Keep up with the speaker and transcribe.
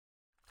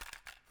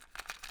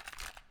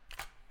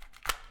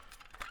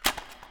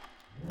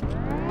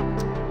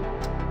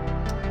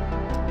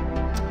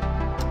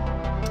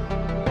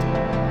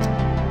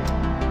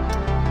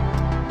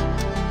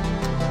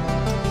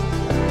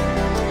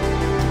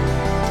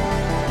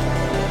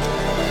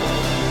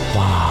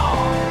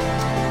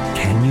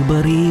Can you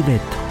believe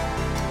it?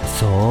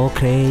 So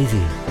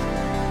crazy.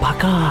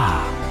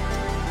 Baka!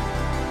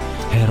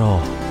 Hello,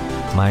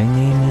 my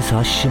name is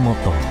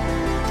Hashimoto.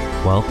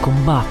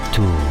 Welcome back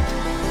to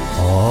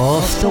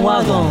Off the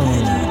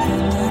Wagon!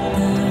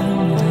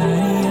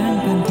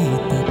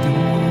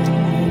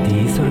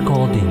 These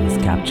recordings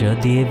capture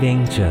the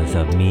adventures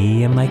of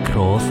me and my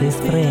closest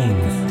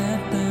friends.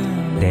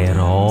 They're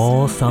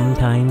all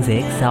sometimes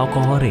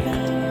ex-alcoholic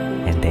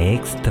and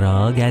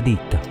ex-drug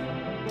addict.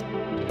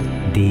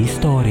 This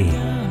story,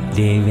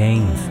 the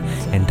events,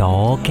 and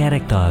all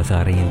characters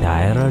are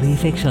entirely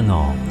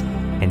fictional,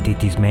 and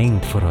it is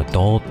meant for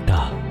adults.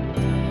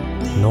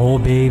 No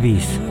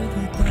babies,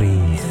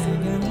 please.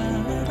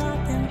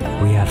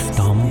 We have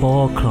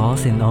stumbled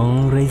across an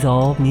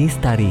unresolved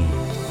mystery,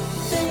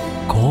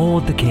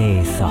 cold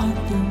case,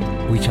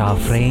 which our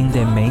friend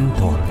and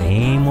mentor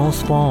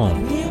Amos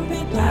Fong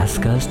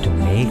asked us to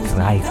make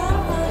right.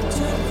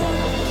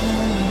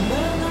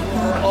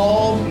 We're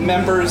all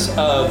members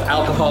of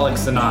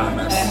Alcoholics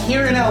Anonymous. And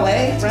here in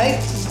LA, right?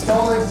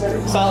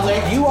 Salt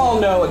Lake. You all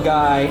know a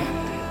guy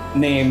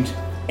named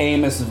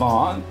Amos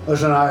Vaughn.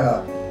 Listen,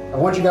 I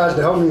want you guys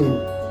to help me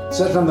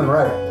set something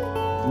right.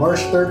 March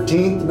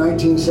 13th,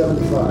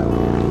 1975.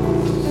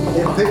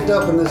 Get picked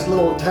up in this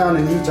little town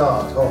in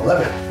Utah. It's called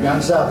Leavitt,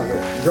 down south of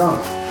here.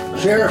 Drunk. The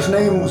sheriff's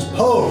name was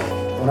Poe.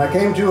 When I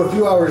came to a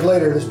few hours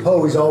later, this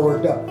Poe, he's all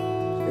worked up.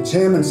 It's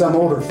him and some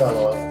older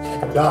fellow,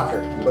 like a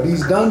doctor. But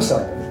he's done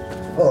something.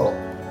 Poe.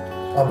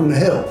 Up in the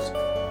hills.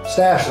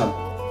 Stashed something.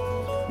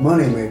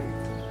 Money, maybe.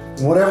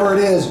 And whatever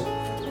it is,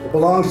 it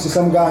belongs to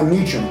some guy,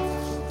 Meacham.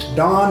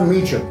 Don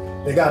Meacham.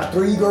 They got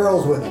 3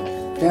 girls with him.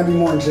 Can't be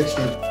more than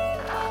 16.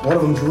 One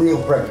of them's real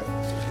pregnant.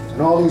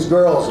 And all these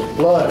girls have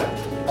blood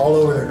all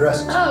over their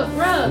dresses. Oh,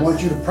 gross. I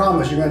want you to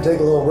promise you're going to take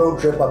a little road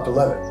trip up to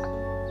Leavitt.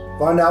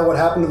 Find out what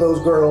happened to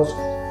those girls,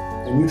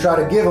 and you try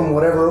to give them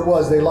whatever it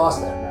was they lost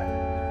that night.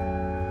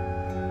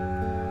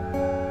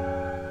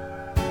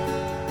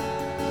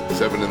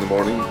 7 in the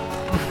morning?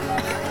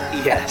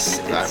 Yes.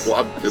 I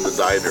walked to the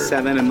diner.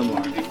 7 in the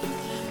morning.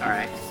 All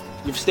right.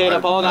 You've stayed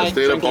up all night? I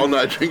stayed up all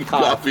night drinking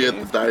coffee at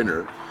the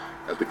diner,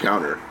 at the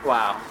counter.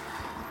 Wow.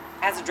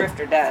 As a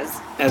drifter does.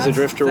 As a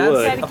drifter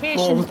would.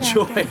 Dedication, A bold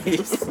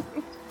choice.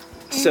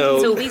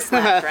 So we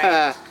slept,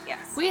 right? Yes.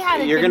 We had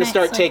a You're good going to night's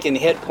start sleep. taking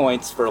hit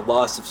points for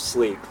loss of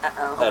sleep.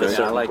 Uh-oh. At a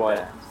certain point.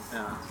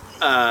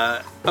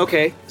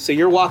 Okay, so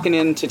you're walking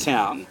into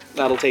town.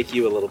 That'll take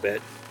you a little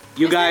bit.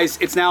 You guys,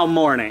 it's now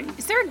morning.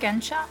 Is there a gun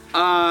shop?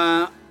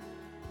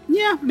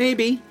 Yeah,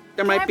 maybe.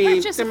 There might be.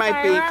 purchase There a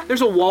might be. firearm?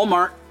 There's a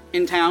Walmart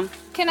in town.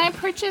 Can I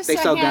purchase They a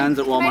sell guns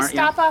at Can Walmart, I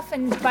stop off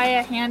and buy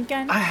a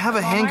handgun? I have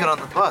a handgun on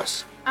the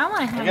bus. I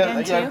want a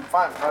handgun too.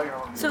 Fine.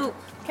 So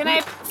Can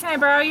I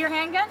borrow your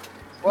handgun?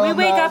 we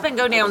wake up and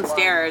go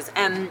downstairs,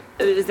 and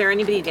is there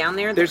anybody down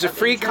there? There's a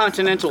free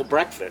continental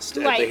breakfast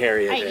at the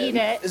Harriet I Inn. eat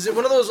it. Is it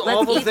one of those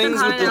Let's awful eat things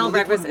some with the continental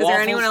liquid breakfast. Is there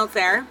waffles? anyone else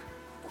there?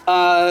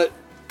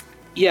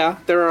 Yeah,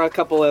 there are a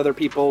couple other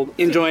people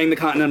enjoying the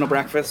continental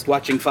breakfast,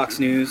 watching Fox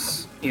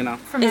News, you know.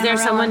 From Is there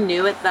Amarillo? someone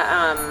new at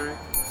the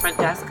front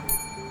desk?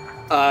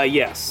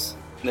 Yes.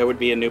 There would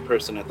be a new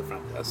person at the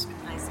front desk.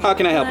 I see. How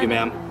can I help you, Good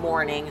ma'am?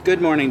 Morning.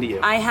 Good morning to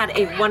you. I had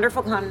a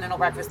wonderful continental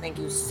breakfast. Thank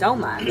you so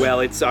much. Well,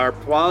 it's our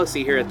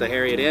policy here at the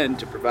Harriet Inn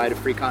to provide a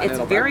free It's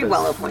continental very breakfast.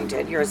 well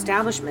appointed. Your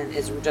establishment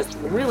is just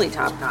really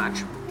top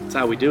notch. That's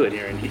how we do it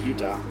here in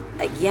Utah.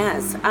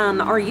 Yes.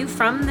 Are you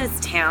from this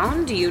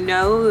town? Do you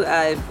know?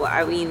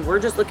 I mean, we're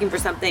just looking for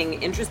something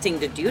interesting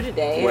to do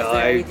today. Well, is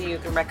there anything you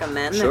can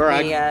recommend Sure,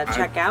 that we I've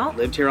check out?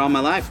 lived here all my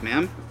life,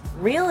 ma'am.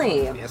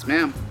 Really? Yes,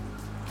 ma'am.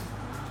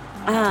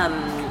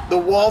 The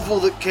waffle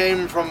that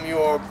came from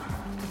your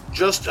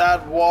just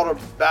add water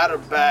batter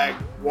bag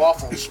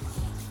waffles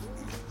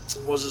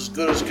was as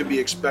good as could be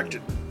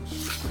expected.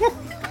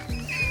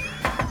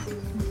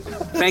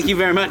 Thank you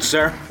very much,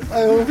 sir.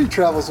 I hope he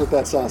travels with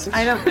that sausage.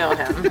 I don't know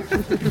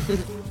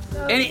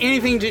him.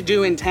 Anything to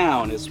do in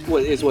town is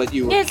what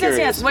you were Yes.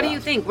 curious What do about. you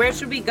think? Where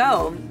should we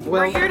go?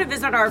 We're here to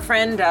visit our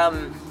friend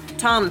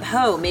Tom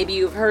Poe. Maybe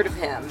you've heard of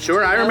him. Sure,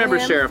 Do you I know remember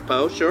him? Sheriff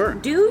Poe, sure.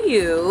 Do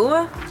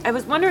you? I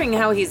was wondering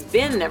how he's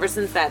been ever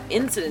since that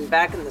incident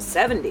back in the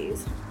 70s.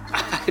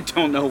 I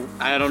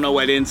don't know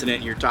what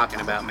incident you're talking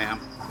about, ma'am.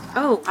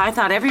 Oh, I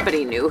thought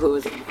everybody knew who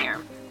was in here.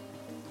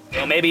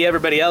 Well, maybe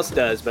everybody else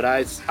does, but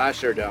I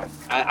sure don't.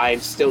 I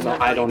still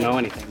don't. I don't know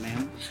anything,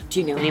 ma'am.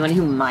 Do you know anyone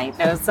who might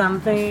know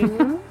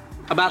something?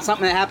 About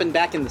something that happened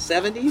back in the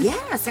 70s?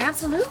 Yes,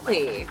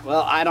 absolutely.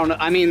 Well, I don't know.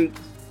 I mean,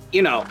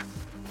 you know,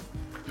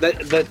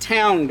 the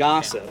town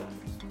gossip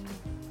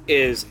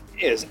is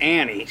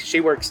Annie. She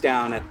works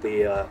down at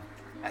the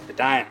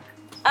diner.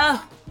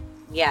 Oh,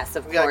 yes,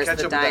 of We gotta course, catch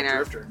the up with that diner.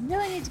 drifter.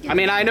 Really need to get I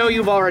mean, I know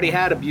you've already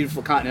had a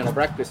beautiful continental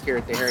breakfast here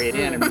at the Harriet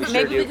Inn, and we sure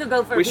Maybe do. we could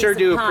go for a we piece sure of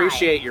do pie.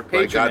 appreciate your I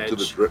patronage. got to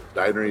the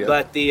diner yet?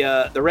 But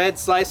the red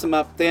slice 'em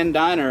up thin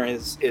diner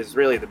is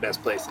really the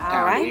best place in town. All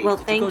to right, eat. well,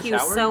 thank you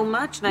so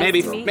much. Nice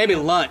maybe to meet maybe you.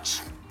 lunch.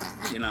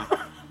 You know.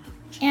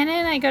 Anna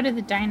and I go to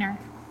the diner.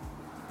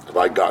 Have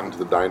I gotten to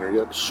the diner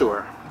yet?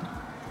 Sure.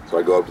 So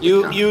I go up to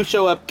the counter. You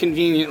show up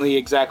conveniently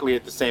exactly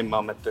at the same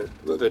moment that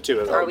the two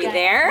of them. Are we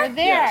there? We're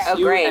there. Yes, Oh,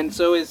 you- great. And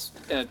so is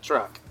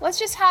Truck. Let's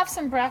just have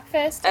some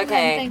breakfast and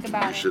Okay. then think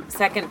about You it. should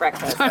Second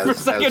breakfast. Time for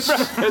second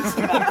breakfast.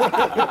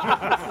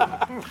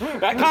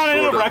 That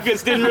continental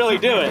breakfast didn't really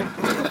do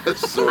it.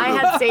 sort I of.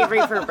 had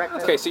savory for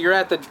breakfast. Okay, so you're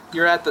at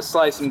the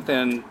Slice and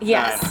Thin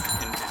Yes.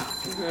 diner in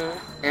town,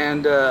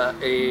 and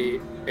a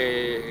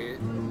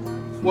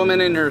woman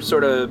in her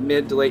sort of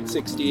mid to late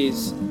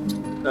 60s,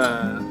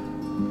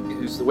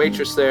 who's the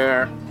waitress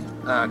there,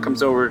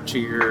 comes over to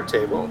your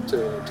table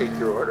to take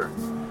your order.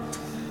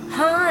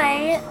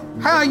 Hi.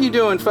 How you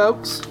doing,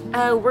 folks?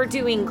 We're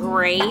doing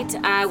great.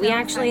 We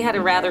actually had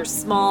a rather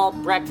small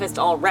breakfast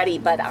already,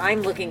 but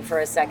I'm looking for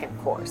a second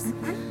course.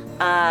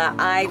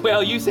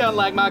 Well, you sound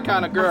like my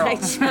kind of girl. I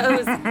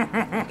chose,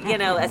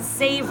 a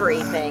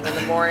savory thing in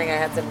the morning. I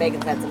had some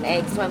bacon, had some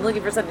eggs, so I'm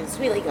looking for something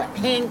sweet, like a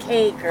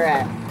pancake or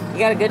you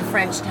got a good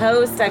French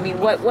toast. I mean,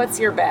 what's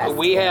your best?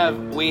 We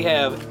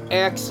have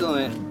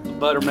excellent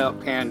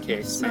buttermilk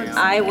pancakes, ma'am.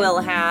 I will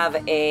have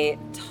a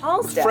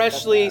tall stack.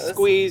 Freshly of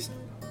those.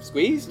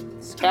 squeezed,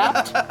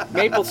 tapped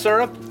maple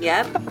syrup.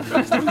 Yep.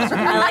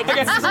 I like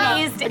it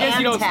squeezed I guess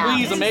you don't and tapped.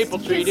 squeeze a maple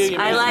tree, do you?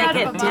 I like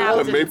it tapped The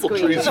and maple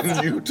trees squeezed.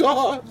 in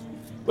Utah.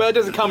 Well, it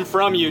doesn't come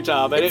from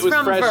Utah, but It's it was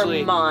from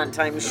freshly. Vermont,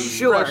 I'm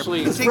sure.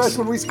 Freshly. It's fresh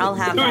when we squeeze. I'll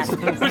have It was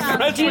that.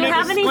 fresh Do you when it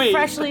have was any squeezed.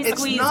 freshly It's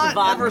squeezed not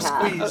vodka? ever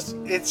squeezed.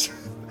 It's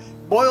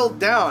boiled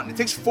down. It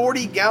takes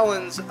 40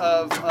 gallons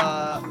of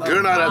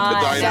You're not at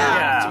the diner.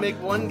 yeah. to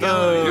make 1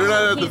 gallon. You're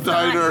not at the He's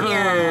not diner.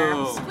 here.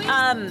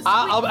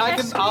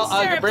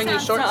 I can bring you a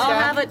short So I'll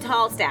stack. have a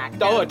tall stack. Oh,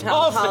 No, a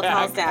tall tall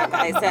stack. stack.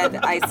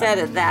 I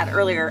said that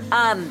earlier.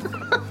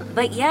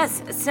 But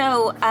yes,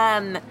 so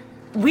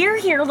we're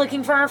here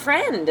looking for our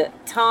friend,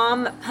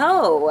 Tom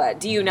Poe.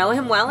 Do you know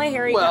him well? I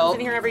hear he comes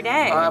in here every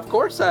day. Of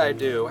course I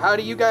do. How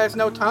do you guys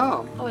know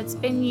Tom? Oh, it's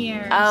been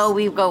years. Oh,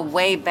 we go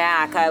way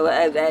back.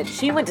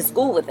 She went to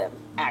school with him,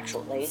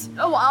 actually.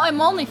 Oh, well,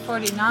 I'm only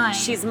 49.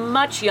 She's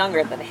much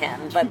younger than him,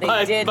 but they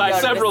By- did by go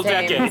to the several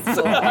same decades.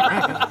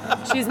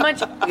 school. She's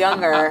much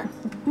younger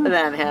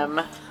than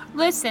him.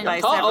 Listen. By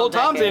several Oh,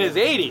 Tom's in his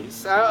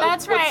decades. 80s.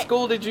 That's what right.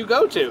 school did you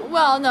go to?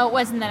 Well, no, it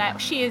wasn't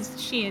that. She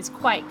is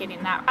quite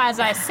getting that. As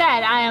I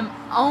said, I am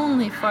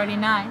only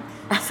 49,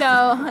 so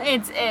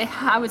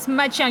I was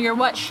much younger.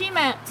 What she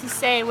meant to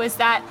say was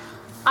that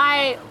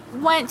I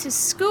went to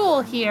school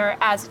here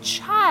as a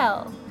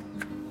child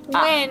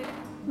when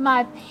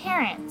my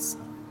parents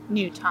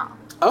knew Tom.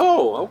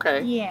 Oh,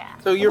 okay. Yeah.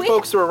 So your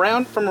folks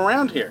are from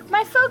around here.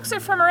 My folks are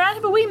from around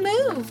here, but we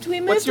moved.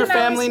 What's your when I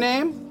family was-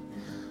 name?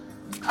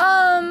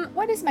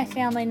 What is my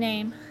family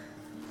name?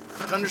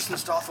 Gunderson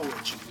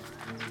Stoffowich.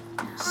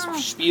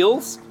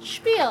 Spiels?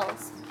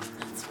 Spiels.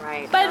 That's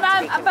right. But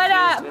not to be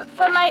confused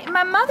with-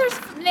 my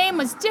mother's name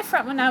was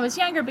different when I was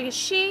younger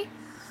because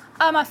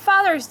my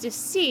father's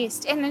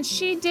deceased and then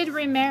she did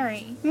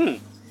remarry.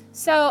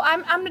 So I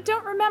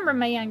don't remember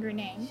my younger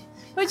name,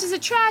 which is a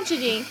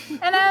tragedy.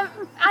 And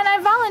I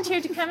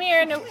volunteered to come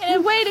here in a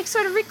way to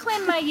sort of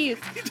reclaim my youth.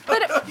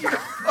 But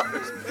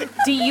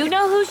Do you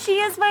know who she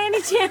is by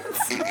any chance?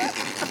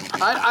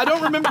 I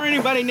don't remember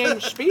anybody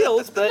named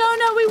Spiels, but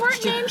no, we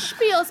weren't named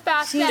Spiels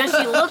back then. Does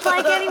she look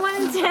like anyone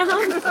in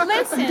town?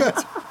 Listen,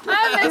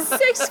 I'm a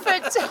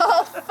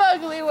 6-foot-tall,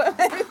 fugly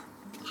woman.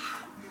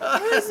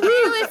 Who's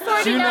really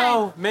 49. Do you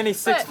know many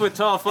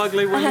 6-foot-tall,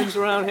 fugly women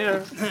around here?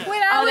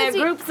 When I Oh, there was are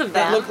groups of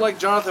That them. look like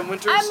Jonathan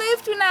Winters. I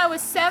moved when I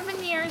was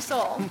 7 years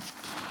old.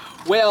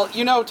 well,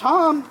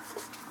 Tom,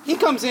 he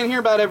comes in here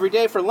about every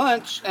day for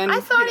lunch, and I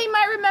thought he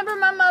might remember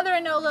my mother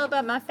and know a little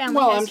about my family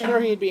well, I'm history. sure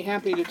he'd be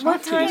happy to talk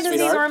What to time you, does he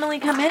sweetheart. normally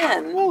come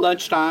in? Well,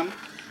 lunchtime.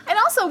 And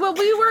also,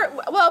 we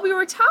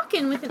were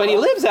talking with. But he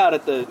lives out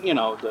at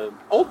the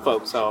old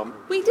folks' home.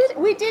 We did.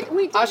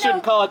 I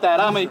shouldn't call it that.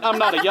 I'm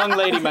not a young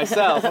lady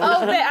myself.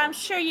 Oh, but I'm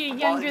sure you're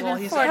younger Well, than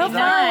he's- How far away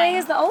 49.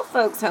 is the old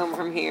folks' home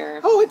from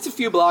here? Oh, it's a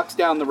few blocks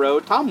down the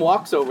road. Tom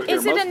walks over here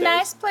Is it most a days.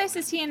 nice place?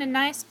 Is he in a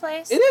nice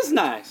place? It is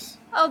nice.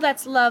 Oh,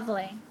 that's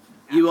lovely.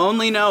 You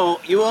only know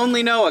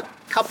a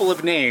couple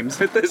of names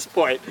at this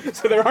point,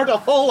 so there aren't a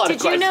whole lot Did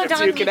of you know questions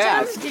Don you could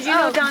ask. Meacham? Did you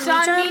know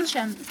Don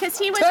Meacham? Because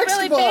he was Text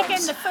really box. big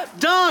into football.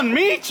 Don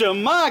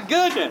Meacham, my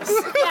goodness!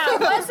 Yeah,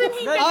 wasn't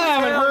he? I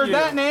haven't heard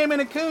that name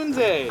in a coon's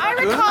age. I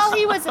recall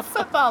he was a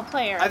football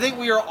player. I think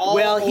we are all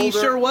Well, he older.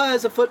 sure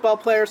was a football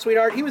player,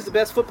 sweetheart. He was the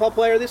best football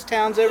player this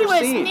town's ever He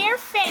was seen. near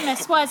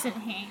famous,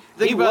 wasn't he?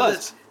 Think He about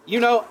was.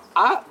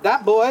 this.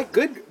 That boy,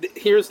 good.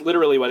 Here's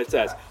literally what it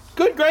says.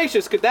 Good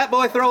gracious, could that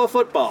boy throw a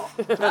football?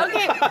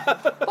 Okay,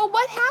 but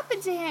what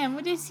happened to him?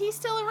 Is he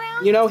still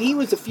around? He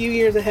was a few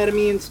years ahead of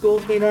me in school,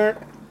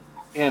 sweetheart.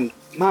 And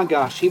my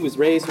gosh, he was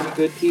raised with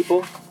good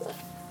people.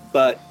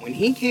 But when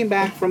he came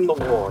back from the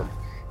war,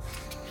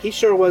 he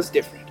sure was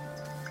different.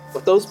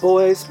 What those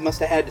boys must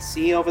have had to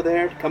see over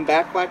there to come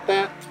back like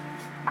that,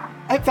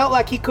 I felt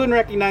like he couldn't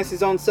recognize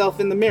his own self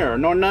in the mirror,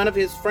 nor none of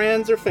his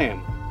friends or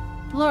family.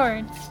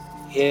 Lord.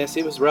 Yes,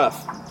 it was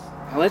rough.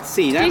 Now let's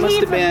see, that Did must he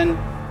have been...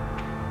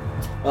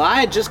 Well,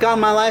 I had just gotten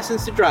my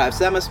license to drive,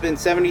 so that must have been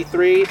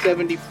 73,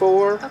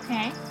 74.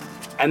 Okay.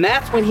 And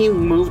that's when he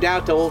moved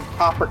out to Old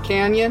Copper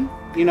Canyon,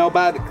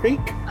 by the creek.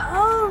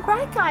 Oh,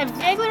 right, I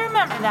vaguely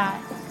remember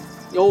that.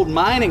 The old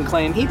mining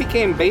claim, he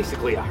became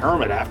basically a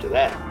hermit after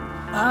that.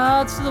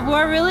 Oh, so the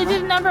war really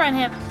did a number on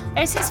him.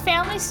 Is his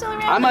family still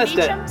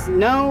around?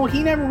 No,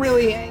 he never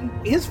really,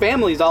 his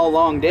family's all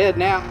long dead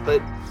now,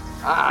 but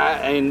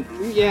I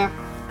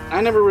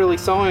never really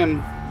saw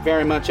him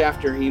very much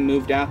after he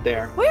moved out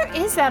there. Where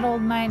is that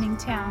old mining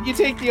town? You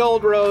take the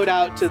old road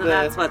out to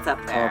that's what's up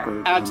there.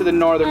 Out to the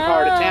northern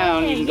part of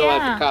town, okay, you can go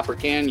out to Copper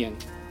Canyon.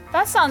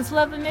 That sounds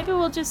lovely. Maybe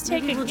we'll just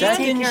take a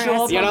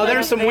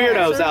there's some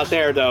weirdos out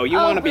there, though. You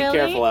want to be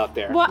careful out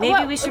there.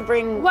 Maybe we should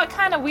bring... What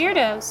kind of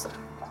weirdos?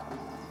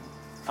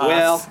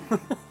 Well...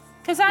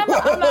 Because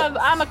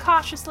I'm a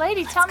cautious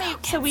lady. Tell me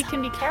so we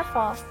can be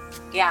careful.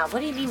 Yeah,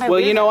 what do you mean by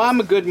weirdos? I'm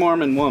a good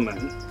Mormon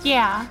woman.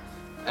 Yeah.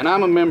 And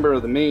I'm a member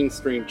of the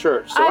mainstream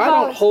church, so I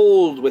don't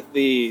hold with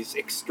these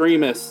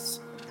extremists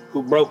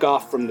who broke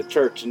off from the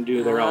church and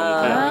do their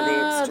own thing.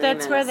 Oh,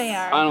 that's where they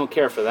are. I don't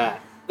care for that.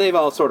 They've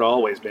all sort of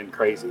always been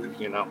crazy,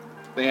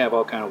 They have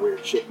all kind of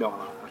weird shit going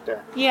on out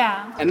there.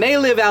 Yeah. And they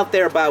live out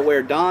there by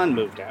where Don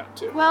moved out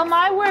to. Well,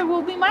 my word,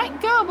 we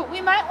might go, but we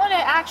might want to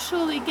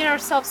actually get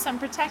ourselves some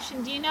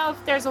protection. Do you know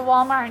if there's a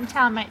Walmart in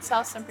town might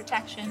sell some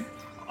protection?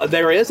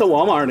 There is a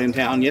Walmart in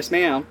town, yes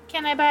ma'am.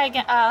 Can I buy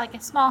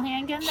a small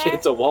handgun there?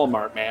 It's a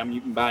Walmart, ma'am.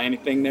 You can buy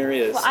anything there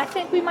is. Well, I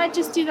think we might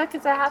just do that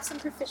because I have some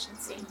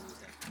proficiency.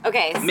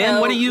 Okay, so Men,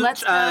 what are you...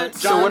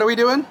 so what are we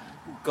doing?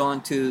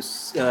 Going to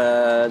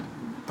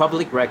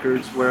public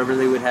records, wherever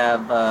they would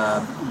have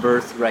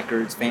birth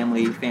records,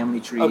 family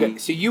trees. Okay,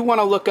 so you want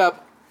to look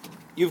up...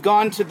 You've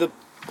gone to the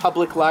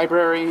public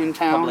library in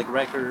town? Public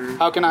records.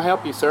 How can I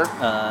help you, sir?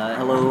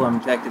 Hello, I'm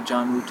Detective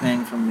John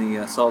Wu-Tang from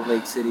the Salt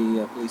Lake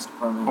City Police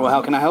Department. Well,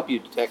 how can I help you,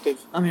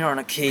 Detective? I'm here on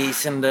a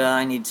case, and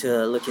I need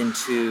to look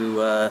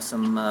into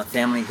some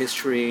family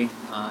history,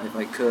 if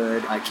I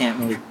could. I can't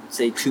really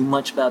say too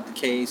much about the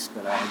case,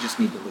 but I just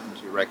need to look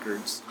into your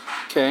records.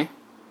 Okay.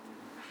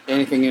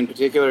 Anything in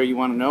particular you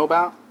want to know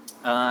about?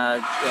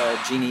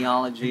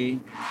 Genealogy,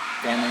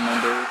 family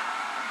member.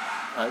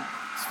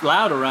 It's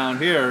loud around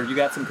here. You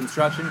got some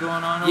construction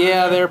going on over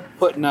there? They're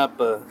putting up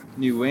a...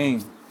 new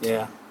wing.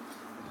 Yeah.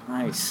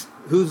 Nice.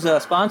 Who's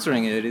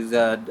sponsoring it? Is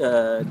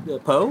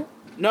Poe?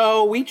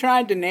 No, we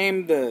tried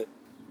to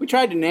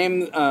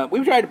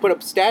put up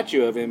a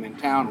statue of him in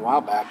town a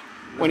while back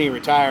when he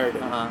retired.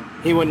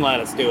 He wouldn't let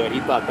us do it.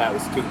 He thought that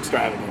was too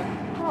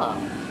extravagant. Oh,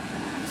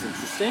 that's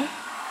interesting.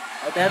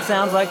 That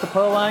sounds like the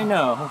Poe I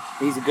know.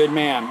 He's a good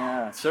man.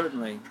 Yeah,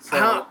 certainly.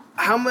 So,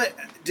 how much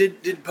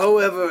did Poe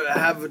ever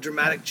have a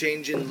dramatic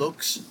change in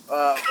looks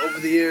over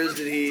the years?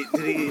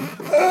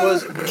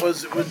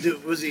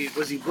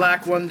 Was he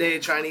black one day,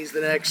 Chinese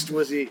the next?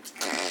 Did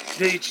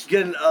he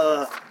get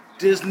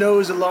did his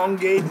nose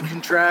elongate and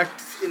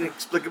contract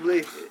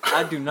inexplicably?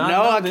 I do not.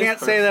 No, know I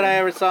can't say that I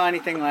ever saw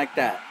anything like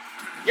that.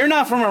 You're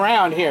not from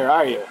around here,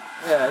 are you?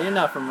 Yeah, you're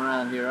not from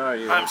around here, are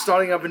you? I'm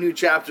starting up a new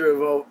chapter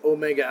of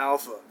Omega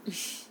Alpha.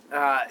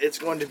 It's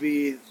going to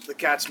be the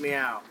Cat's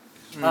Meow.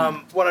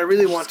 What I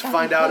really want to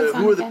find out is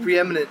who are the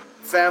preeminent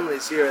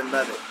families here in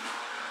Leavitt.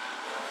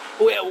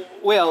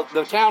 Well,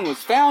 the town was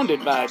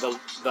founded by the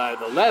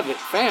Leavitt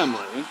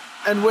family.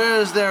 And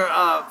where is their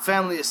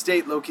family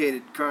estate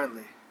located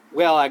currently?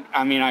 Well, I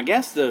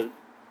guess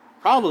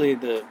probably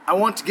the... I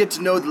want to get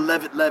to know the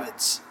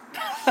Levitts.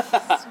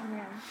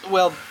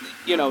 Well,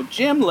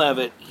 Jim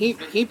Leavitt,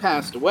 he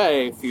passed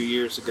away a few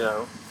years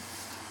ago.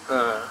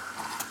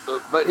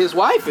 But his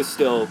wife is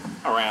still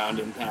around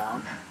in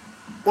town.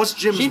 What's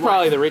Jim's She's wife?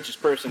 probably the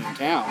richest person in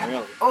town,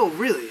 really. Oh,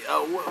 really?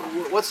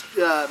 What's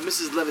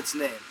Mrs. Leavitt's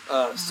name?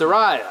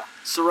 Soraya.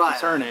 Soraya.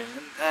 That's her name.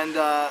 And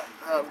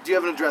do you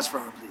have an address for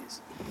her,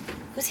 please?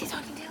 Who's he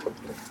talking to?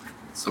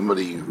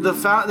 Somebody who...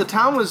 The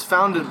town was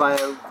founded by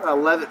a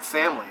Leavitt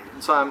family.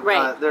 So I'm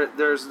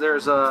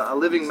there's a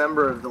living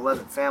member of the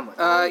Leavitt family.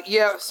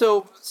 Yeah.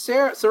 So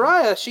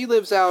Soraya, she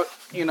lives out,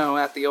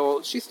 at the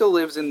old. She still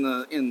lives in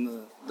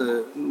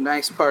the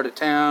nice part of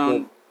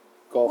town.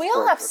 We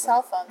all have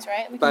cell phones,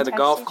 right? We by can the text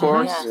golf each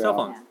course. other. Cell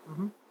phones.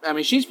 Mm-hmm. I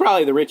mean, she's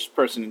probably the richest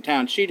person in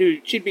town. She'd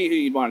be who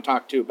you'd want to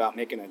talk to about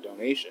making a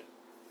donation.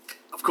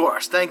 Of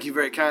course. Thank you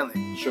very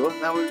kindly. Sure.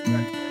 That would.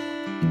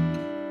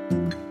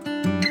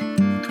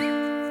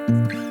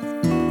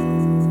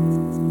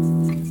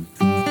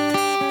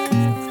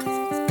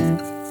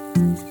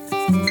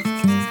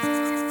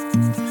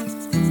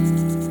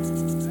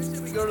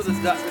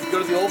 Go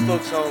to the old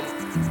folks' home,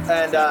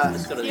 and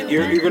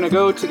you're going to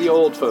go to the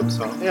old folks'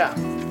 home. Yeah.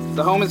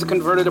 The home is a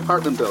converted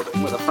apartment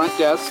building with a front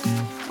desk,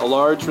 a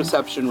large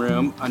reception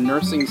room, a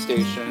nursing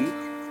station,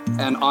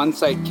 an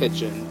on-site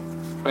kitchen,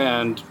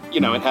 and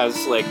it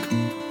has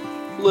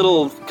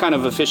little kind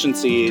of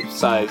efficiency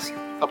size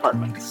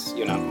apartments,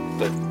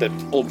 that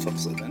old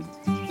folks live in.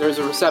 There's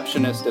a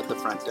receptionist at the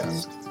front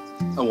desk,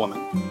 a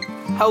woman.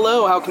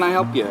 Hello, how can I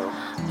help you?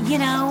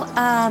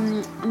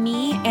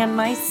 Me and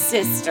my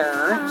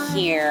sister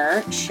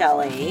here,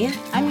 Shelly.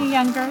 I'm your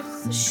younger.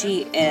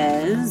 She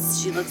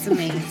is. She looks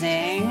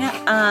amazing.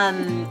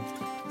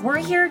 We're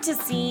here to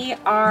see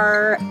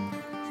our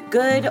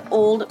good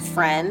old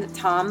friend,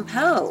 Tom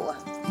Poe.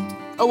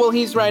 Oh, well,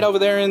 he's right over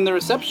there in the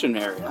reception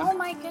area. Oh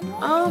my goodness.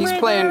 Oh, He's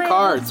playing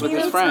cards with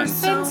his friends.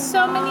 It's been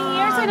so many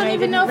years, I don't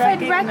even know if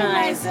I'd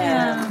recognize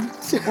him.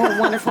 Well,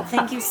 wonderful.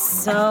 Thank you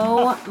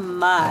so much.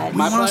 My I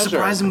want pleasure. to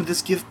surprise him with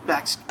this gift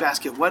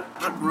basket. What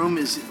room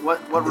is it?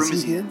 What room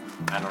is he in?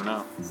 I don't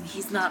know.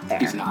 He's not there.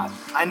 He's not.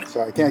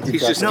 Sorry, I can't keep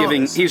He's track just of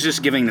giving. this. He's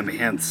just giving them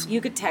hints.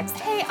 You could text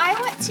him. Hey, I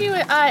want to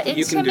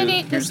You can do-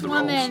 intimidate here's this the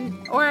rolls.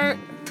 woman or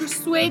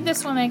persuade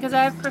this woman because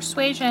I have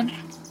persuasion.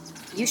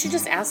 You should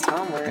just ask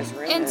Tom where his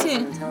room is Into.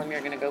 and tell him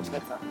you're gonna go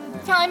put something in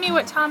it. Telling me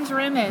what Tom's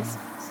room is.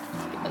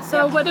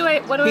 So what do I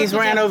He's have to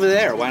ran do? over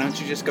there. Why don't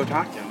you just go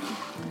talk to him?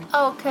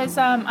 Oh, because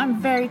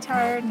I'm very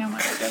tired and I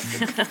want to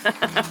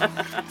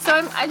go.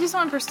 So I just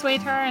want to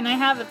persuade her, and I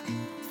have a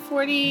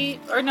 40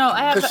 or no, I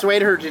have.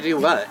 Persuade her to do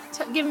what?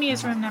 Give me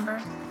his room number.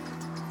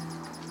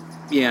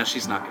 Yeah,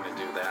 she's not going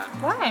to do that.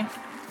 Why?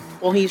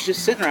 Well, he's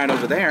just sitting right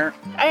over there.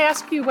 I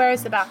ask you, where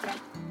is the bathroom?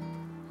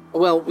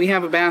 Well, we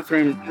have a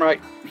bathroom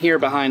right here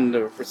behind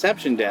the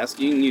reception desk.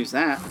 You can use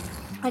that.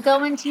 I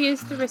go in to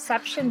use the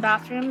reception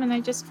bathroom, and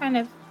I just kind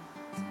of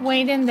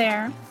wait in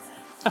there.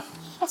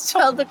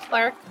 So the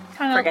clerk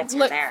kind Forgets of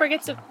you're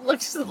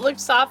there.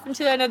 looks off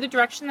into another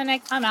direction, then I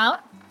come out.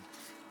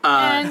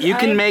 And You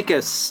can I- make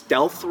a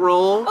stealth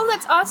roll Oh,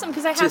 that's awesome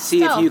because I have to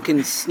see stealth. if you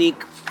can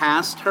sneak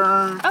past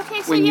her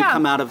Okay, so when you yeah.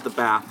 come out of the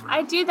bathroom.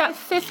 I do that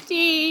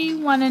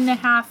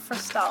 51.5 for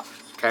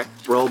stealth. Okay,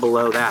 roll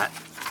below that.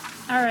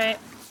 All right.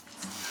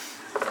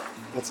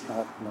 That's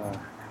not, no.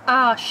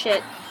 Oh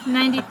shit,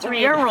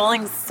 93. You're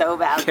rolling so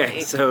badly.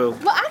 Okay, so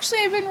Well, actually,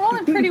 I've been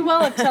rolling pretty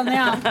well up till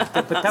now.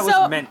 But that So-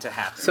 was meant to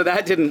happen.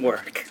 that didn't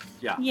work.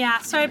 Yeah,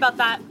 sorry about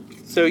that.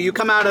 So you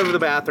come out of the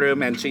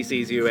bathroom and she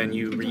sees you and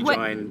you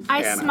rejoin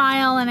I Anna.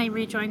 smile and I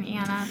rejoin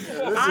Anna.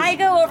 I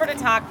go over to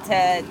talk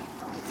to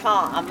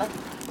Tom.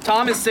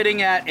 Tom is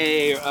sitting at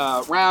a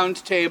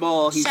round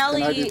table. He's Can I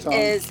Shelly do Tom?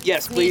 is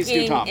Yes, please do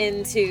sneaking Tom.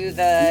 into These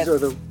are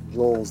the. the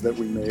roles that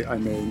I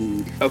may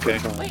need. Okay.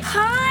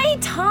 Hi,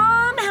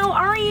 Tom. How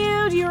are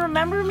you? Do you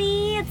remember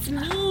me? It's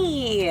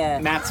me.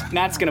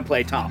 Matt's gonna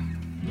play Tom.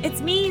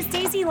 It's me,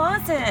 Stacie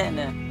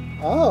Lawson.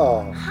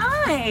 Oh,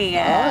 Hi.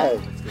 hi.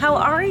 How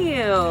are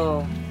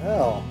you?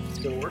 Well,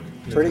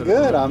 pretty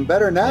good. I'm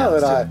better now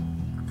that I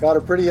got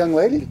a pretty young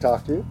lady to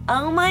talk to.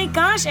 Oh my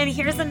gosh! And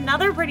here's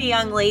another pretty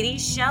young lady,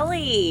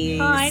 Shelly.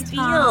 Hi, Spiels.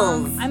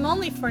 Tom. I'm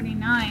only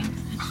 49.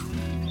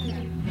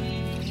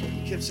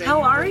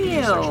 How are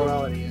you?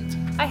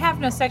 I have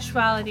no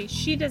sexuality.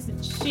 She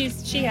doesn't.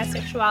 She has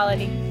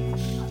sexuality.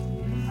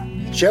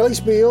 Shelly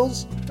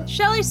Spiels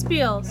Shelly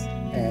Spiels.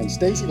 and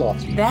Stacie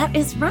Lawson. That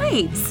is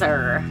right,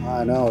 sir.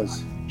 I know, it's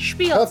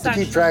Spiels. tough to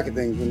actually. keep track of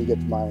things when you get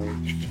to my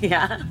age.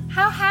 Yeah.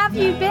 How have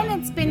you been?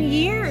 It's been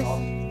years.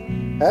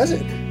 Has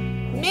it?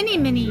 Many,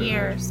 many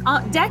years.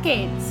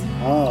 Decades.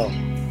 Oh,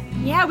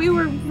 Yeah, we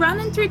were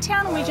running through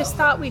town and we just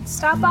thought we'd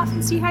stop off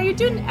and see how you're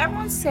doing.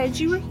 Everyone said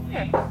you were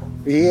here.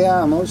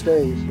 yeah, most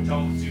days.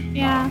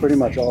 Yeah. Pretty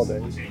much all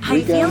days. How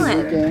you feeling?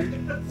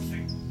 Weekend.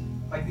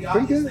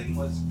 Pretty good. You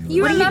What do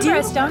you remember do?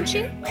 us, don't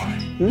you?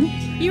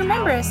 You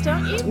remember us,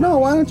 don't you? No,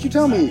 why don't you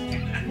tell me?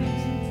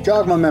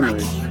 Jog my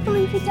memory. I can't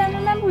believe you don't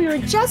remember. We were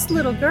just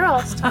little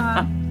girls,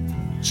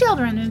 Tom.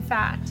 Children, in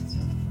fact.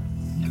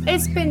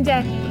 It's been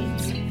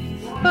decades.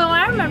 But when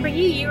I remember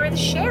you, you were the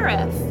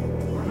sheriff.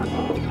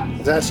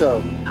 Is that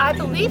so? I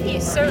believe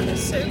you, sir.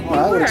 You Well,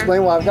 that would were.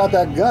 explain why I've got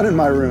that gun in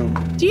my room.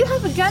 Do you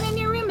have a gun in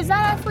your room? Is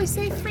that awfully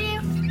safe for you?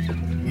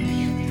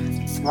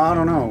 I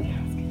don't know.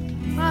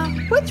 Well,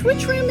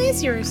 which room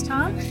is yours,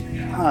 Tom?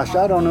 Gosh,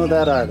 I don't know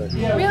that either.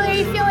 Really, are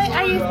you feeling?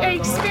 Are you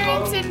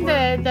experiencing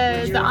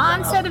the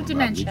onset of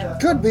dementia?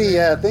 Could be,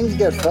 things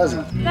get fuzzy.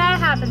 That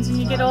happens when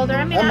you get older.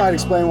 I mean, That might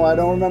explain why I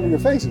don't remember your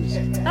faces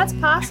that's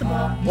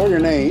possible. or your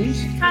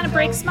names. Kind of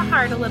breaks my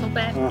heart a little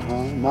bit.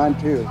 Mine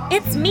too.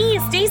 It's me,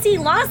 Stacie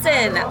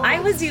Lawson. I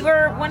was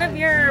one of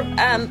your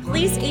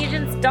police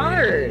agent's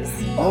daughters.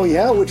 Oh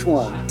yeah, which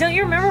one? Don't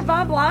you remember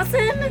Bob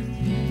Lawson?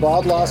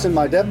 Bob Lawson,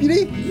 my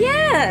deputy?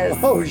 Yes.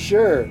 Oh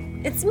sure,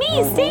 It's me,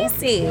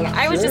 Stacie.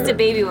 I was just a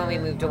baby when we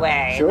moved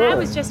away. sure. I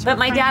was just. But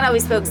my dad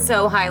always spoke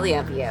so highly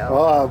of you.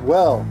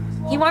 Well,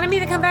 He wanted me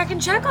to come back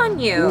and check on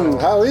you.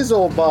 how is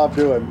old Bob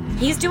doing?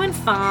 He's doing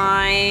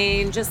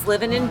fine, just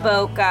living in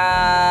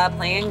Boca,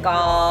 playing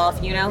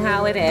golf. You know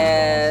how it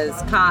is.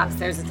 Cops,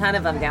 there's a ton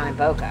of them down in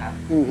Boca.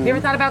 Have you ever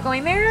thought about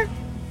going there?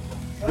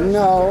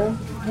 No.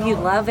 You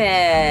love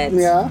it.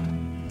 Yeah.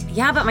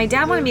 Yeah, but my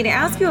dad wanted me to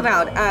ask you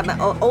about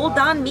old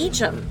Don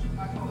Meacham.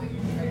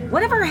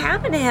 Whatever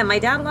happened to him? My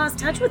dad lost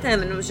touch with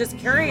him and was just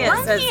curious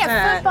Wasn't he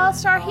a football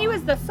star? He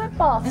was the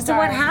football as to star.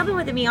 what happened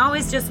with him. He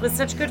always just was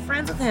such good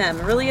friends with him.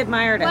 Really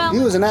admired him. Well- He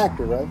was an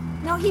actor, right?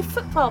 No, he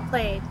football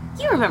played.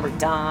 You remember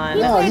Don?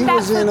 Yeah. No, played he that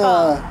was in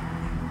football.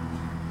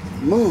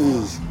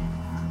 movies.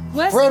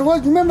 Was Fred,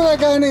 what? You remember that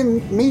guy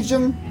named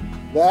Meacham,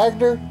 the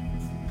actor?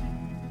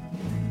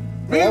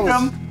 That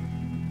was-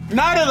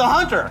 Night of the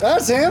Hunter.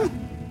 That's him.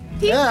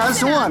 Yeah, that's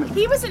the one.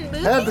 He was in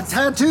movies. Had the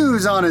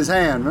tattoos on his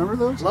hand. Remember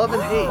those? Love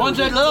and Hate. One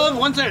said love,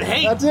 one said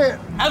hate. That's it.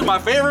 That's my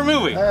favorite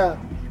movie.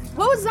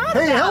 What was that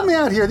Hey, about? help me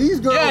out here. These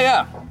girls.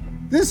 Yeah.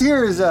 This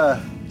here is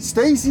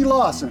Stacie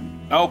Lawson.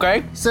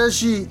 Okay. Says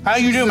she. How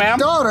you do, ma'am?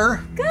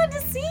 Daughter Good to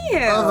see you.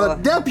 of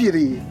a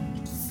deputy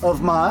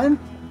of mine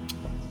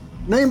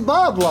named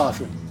Bob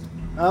Lawson.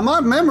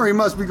 My memory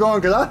must be going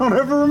because I don't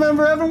ever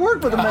remember having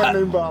worked with a man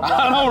named Bob Lawson.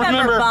 I don't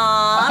remember.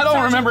 Bob. I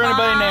don't remember Sergeant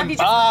anybody Bob. named You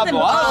just Bob said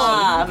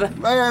Lawson. Bob.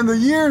 Man, the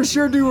years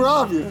sure do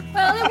rob you.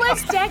 Well, it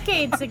was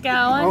decades ago.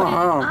 I mean,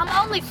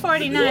 I'm only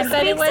 49,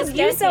 but it was you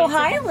decades so ago.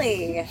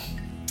 highly.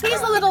 He's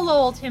a little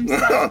old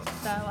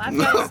himself, though, I've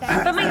got to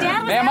say. But my dad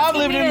was Ma'am, I've asking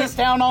lived me in to, this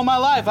town all my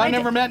life. I've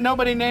never met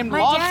nobody named my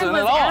Lawson dad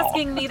was at all.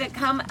 asking me to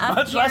come up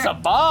Much here. less a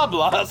Bob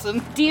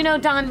Lawson. Do you know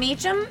Don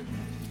Meacham?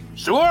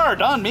 Sure,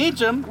 Don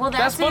Meacham. Well,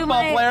 Best that's who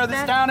football my- player this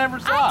that- town ever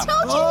saw. I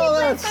told you Oh, he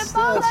played that's-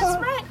 football. that's-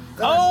 That's right.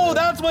 Oh,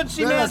 that's what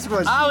she That's meant.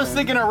 what she I was meant.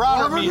 thinking of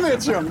Robert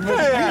Meacham.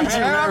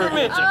 Yeah, Robert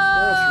Meacham. Oh,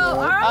 all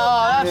right.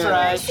 Oh, that's Yeah,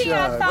 right. See, I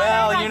thought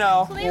Well, I had you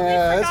know. completely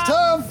Yeah, it's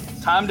forgotten. tough.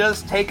 Time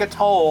does take a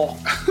toll.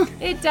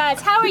 It does.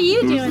 How are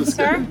you doing,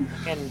 sir?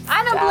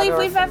 I don't believe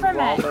we've ever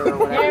met.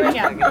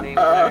 There we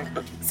go.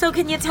 So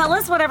can you tell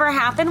us whatever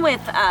happened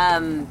with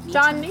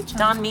Don Meacham.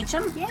 Don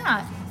Meacham?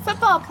 Yeah,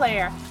 football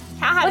player.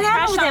 I had What a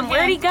happened crush with on him?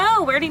 Where'd he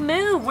go? Where'd he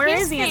move? Where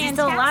He's is he? Is he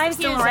still fantastic. alive?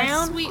 Still He's a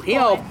around? sweet He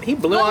boy. he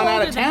blew on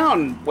out of older than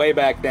town way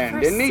back then, For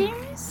didn't he?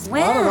 serious?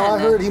 When? I don't know. I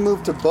heard he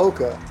moved to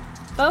Boca.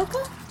 Boca?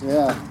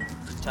 Yeah.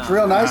 It's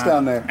real nice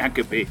down there. That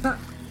could be.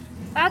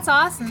 That's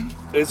awesome.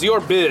 It's your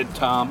bid,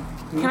 Tom.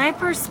 Can I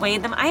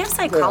persuade them? I have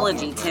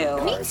psychology too.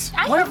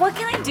 I What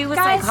can I do with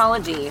Guys,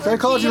 psychology?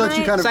 Psychology lets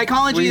you kind of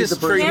Psychology read is the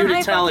for person. you Can to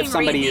I tell if fucking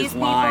somebody read is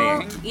these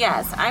lying. people?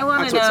 Yes, I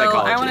want That's to what know.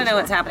 psychology I want to is know for.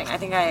 what's happening. I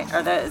think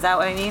is that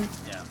what I need?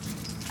 Yeah.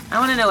 I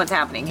want to know what's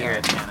happening Here,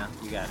 here. Shanna.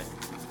 You got it.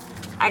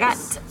 I got.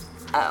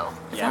 Oh,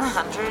 is Yeah.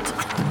 that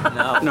 100?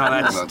 No. No,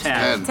 that's That's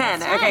 10.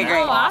 10. Okay,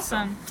 great. Oh,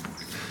 awesome.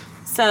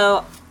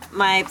 So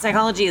my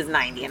psychology is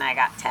 90, and I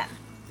got 10.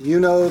 You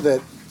know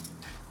that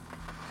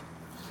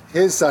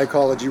his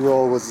psychology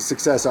role was a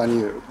success on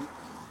you.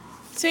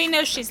 So he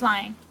knows she's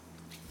lying.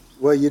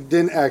 Well, you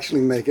didn't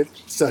actually make it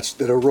such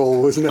that a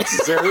role was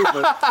necessary,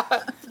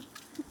 but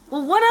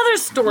Well, what other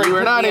story? You were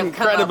could not we have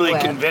come up incredibly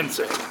with?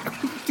 convincing.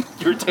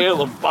 Your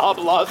tale of Bob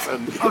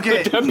Lawson,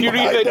 Okay. the deputy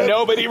that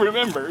nobody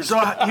remembers. So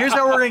here's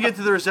how we're gonna get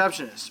to the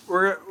receptionist.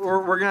 We're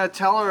gonna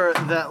tell her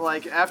that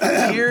like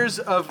after years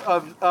of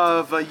use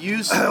of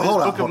this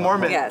Hold on, Book of hold on.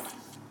 Mormon. Yes.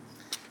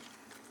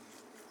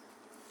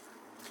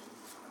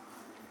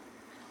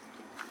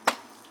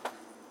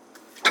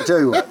 I tell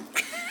you what.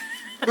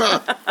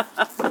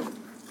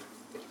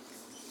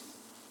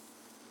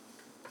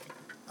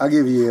 I'll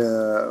give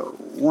you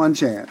one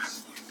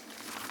chance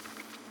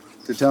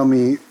to tell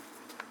me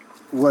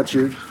what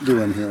you're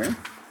doing here.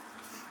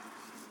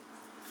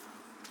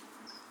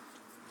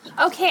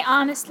 Okay,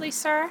 honestly,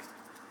 sir.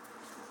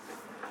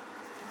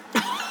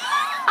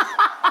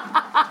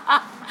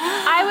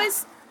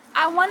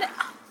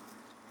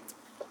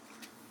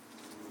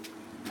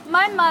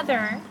 My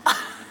mother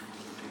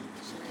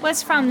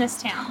was from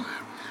this town.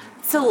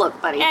 So look,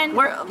 buddy. And-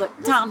 Look,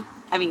 Tom.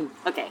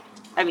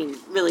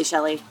 Really,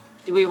 Shelly.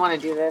 Do we want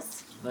to do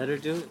this? Let her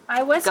do it.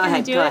 I was Go going to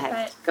ahead. do Go it,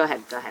 ahead. Go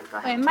ahead. Go ahead. Go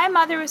but ahead. my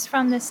mother was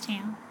from this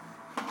town.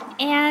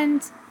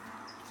 And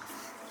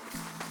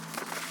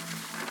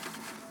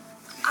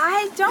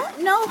I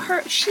don't know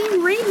her. She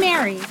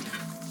remarried.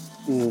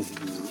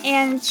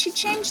 And she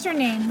changed her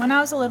name when I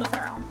was a little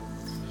girl.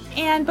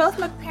 And both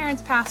my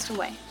parents passed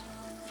away.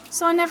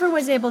 So I never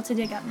was able to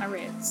dig up my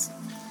roots.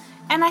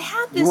 And I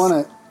had this. You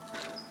want to...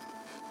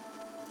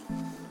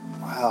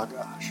 Wow,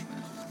 gosh.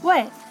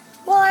 What?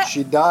 Well,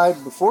 She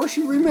died before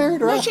she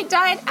remarried, no, right? she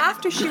died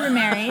after she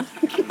remarried.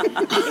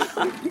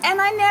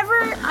 And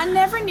I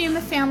never knew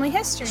my family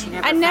history. She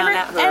never I found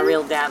out who her and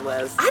real dad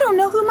was. I don't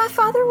know who my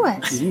father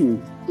was.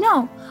 Mhm.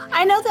 No,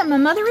 I know that my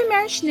mother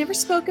remarried. She never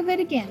spoke of it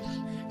again.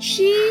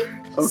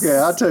 Okay,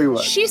 I'll tell you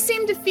what. She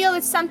seemed to feel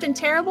that something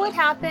terrible had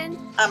happened,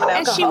 I'm an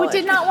and she alcoholic.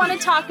 did not want to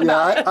talk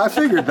about Yeah, I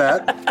figured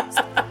that.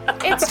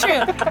 it. It's true.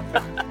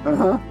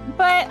 Uh-huh.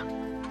 But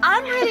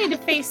I'm ready to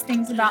face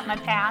things about my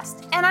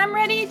past, and I'm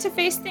ready to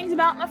face things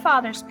about my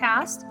father's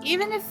past,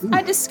 even if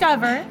I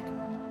discover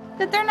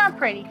that they're not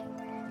pretty.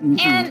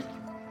 And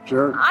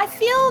Sure. I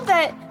feel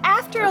that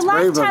after That's a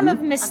brave of lifetime you. of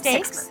I'm 6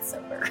 mistakes, months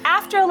sober.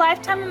 after a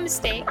lifetime of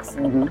mistakes,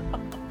 Mhm.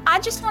 I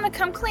just want to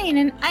come clean.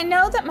 And I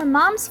know that my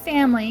mom's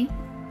family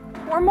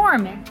were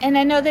Mormon, and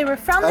I know they were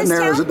from That this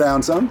narrows town. it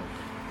down some.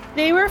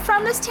 They were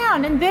from this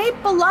town, and they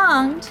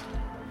belonged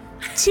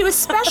to a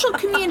special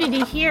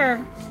community here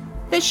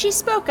that she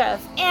spoke of.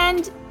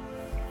 And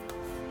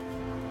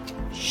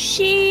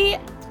she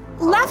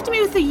left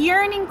me with a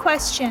yearning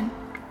question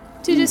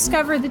to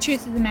discover the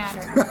truth of the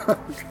matter.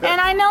 And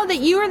I know that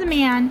you are the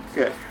man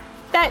Okay.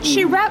 that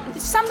she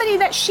somebody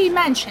that she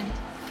mentioned.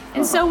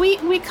 And so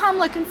we come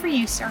looking for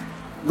you, sir.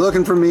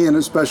 Looking for me in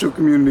a special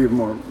community of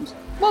Mormons.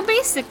 Well,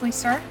 basically,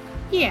 sir.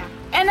 Yeah.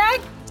 And I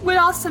would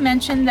also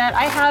mention that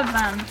I have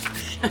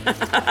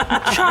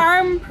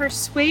charm,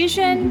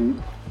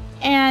 persuasion,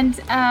 and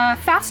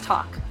fast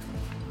talk,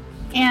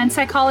 and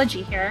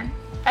psychology here,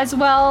 as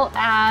well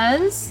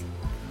as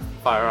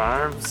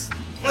Firearms.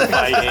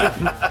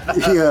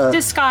 Fighting.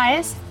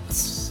 disguise.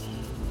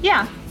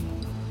 Yeah.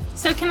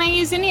 So can I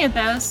use any of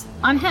those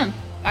on him?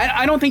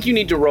 I don't think you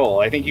need to roll.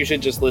 I think you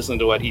should just listen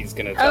to what he's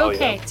going to tell you.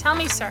 Okay, tell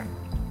me, sir.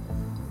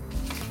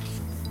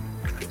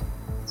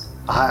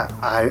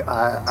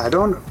 I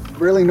don't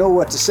really know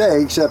what to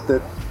say except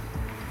that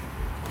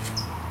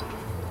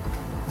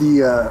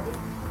the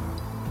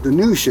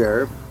new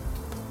sheriff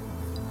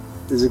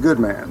is a good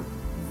man.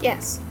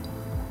 Yes.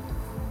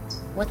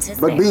 What's his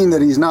But name? being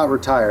that he's not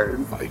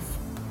retired, Fife.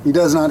 he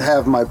does not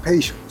have my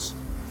patience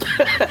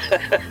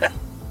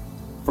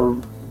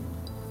for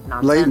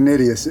blatant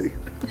idiocy.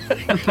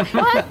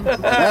 What?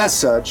 As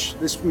such,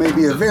 this may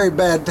be a very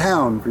bad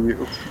town for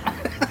you.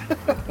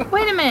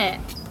 Wait a minute.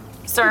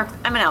 Sir,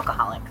 I'm an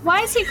alcoholic.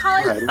 Why is he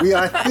calling? Right,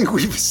 I think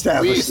we've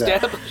established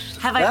that.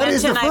 Have I That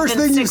is mentioned the I've first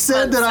been thing you 6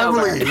 said months that I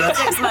sober? believe.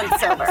 That's- 6 months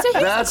sober. So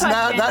here's That's the not.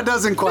 question. That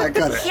doesn't quite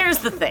cut it. Here's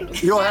the thing.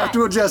 You'll have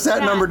to adjust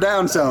that number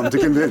down some to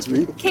convince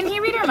me. Can he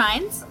read our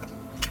minds?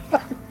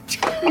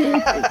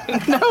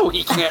 No,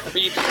 he can't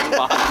read your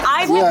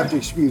mind. You have to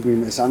excuse me,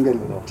 miss. I'm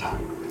getting a little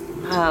tired.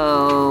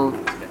 Oh,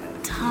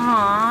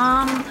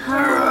 Tom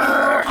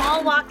Poe.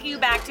 I'll walk you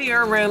back to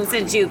your room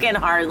since you can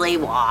hardly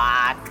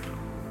walk.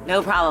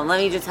 No problem. Let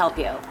me just help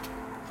you.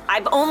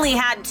 I've only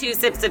had 2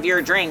 sips of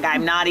your drink.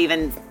 I'm not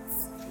even,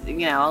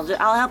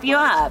 I'll help you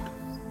up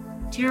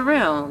to your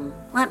room.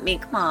 Let me,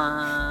 come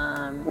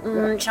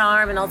on.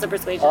 Charm and also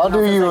persuasion. I'll and do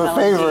also you a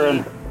psychology. favor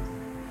and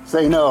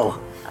say no.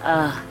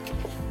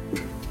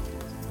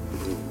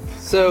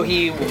 So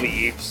he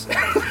leaves.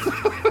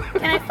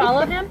 Can I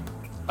follow him?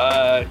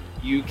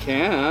 You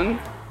can.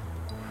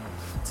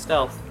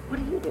 Stealth. What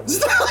are you doing?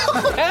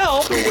 Stealth?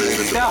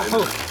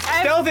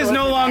 Stealth is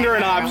no longer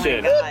an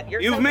option. Oh my God,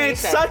 you're You've so made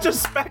basic. such a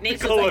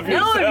spectacle Nature's of like,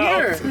 "No, I'm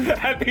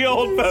yourself at the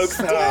old folks'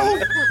 home.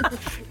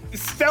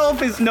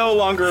 Stealth is no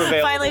longer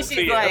available. Finally, to she's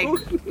you. like,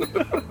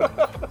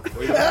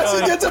 As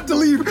he gets up to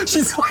leave,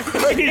 she's like, and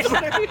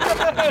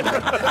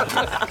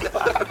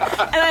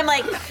I'm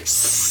like,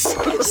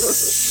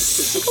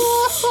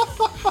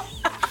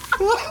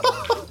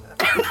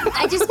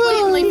 I just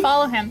blatantly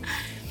follow him.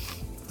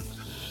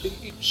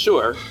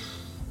 Sure.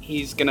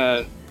 He's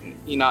gonna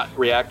not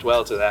react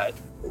well to that.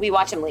 we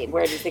watch him leave.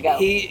 Where does he go?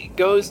 He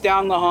goes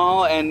down the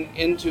hall and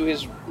into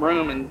his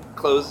room and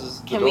closes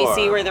the Can door. we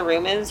see where the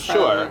room is? from-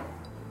 Sure.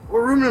 What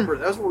room number?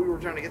 That's what we were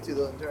trying to get to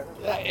the entire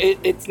time.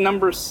 It's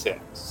number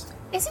 6.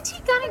 Isn't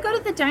he gonna go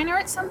to the diner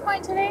at some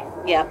point today?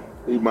 Yeah.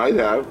 He might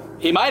have.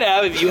 He might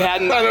have if you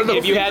hadn't I don't know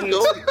if you he's hadn't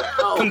going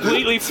now.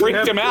 completely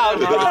freaked him out.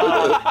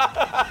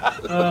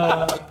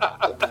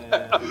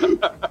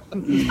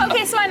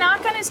 Okay, so I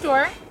knock on his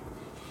door.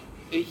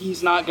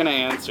 He's not gonna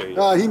answer you.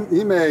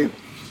 He may.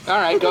 All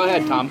right, go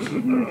ahead,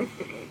 Tom.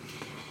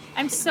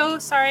 I'm so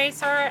sorry,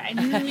 sir. I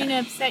didn't mean to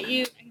upset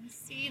you. I can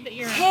see that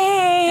you're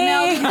Hey.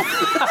 an elder.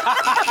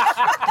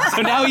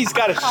 So now he's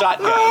got a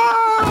shotgun.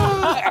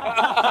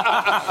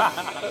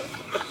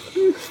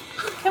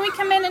 Can we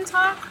come in and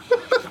talk?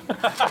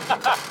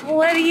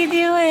 What are you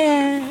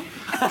doing?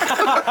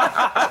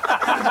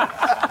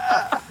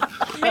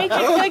 Make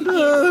it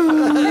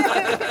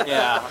cookies.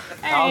 Yeah,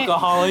 right.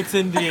 alcoholics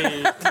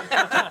indeed. All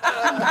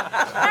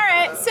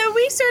right, so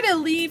we sort of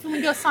leave and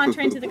we go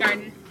saunter into the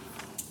garden.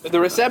 The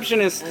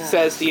receptionist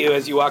says to you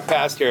as you walk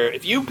past her,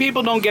 "If you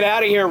people don't get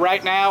out of here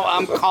right now,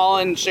 I'm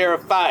calling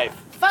Sheriff Fife."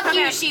 Fuck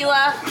you,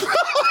 Sheila.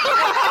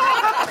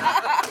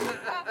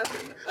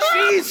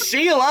 Jeez,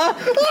 Sheila!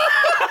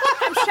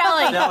 I'm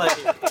Shelly. Shelly.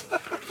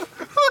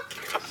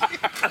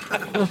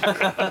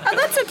 Oh,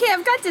 that's okay.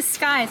 I've got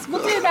disguise.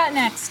 We'll do that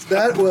next.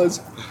 That was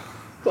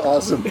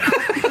awesome.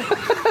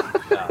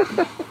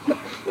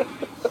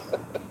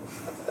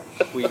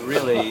 We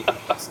really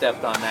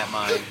stepped on that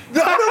mine.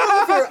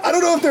 I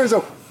don't know if there's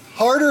a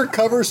harder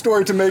cover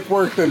story to make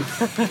work than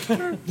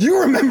you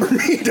remember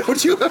me,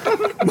 don't you?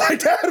 My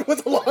dad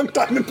was a long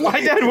time employee. My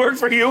dad worked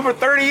for you for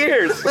 30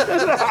 years.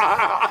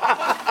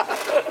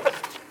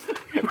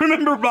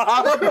 Remember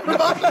Bob? You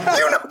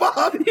know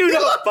Bob. You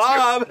know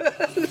Bob.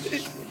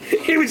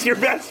 He was your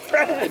best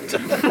friend. It's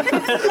like, the only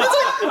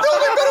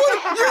better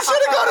one. You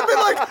should have gone and been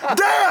like,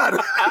 Dad!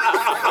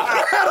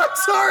 Dad, I'm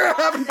sorry I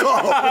haven't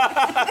called.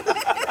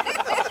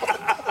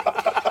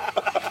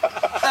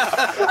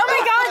 Oh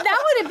my God, that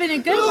would have been a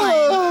good one.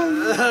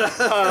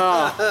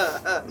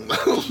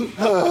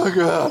 Oh,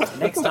 God.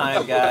 Next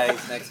time,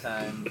 guys. Next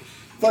time.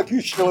 Fuck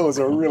you, Sheila was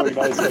a really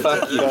nice one.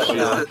 Fuck you,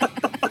 Sheila.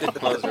 Good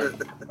closer.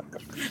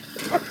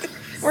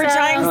 We're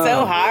trying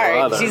so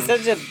hard. She's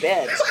such a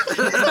bitch.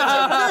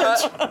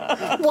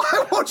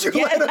 Why won't you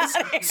let us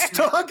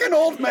stalk an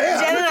old man?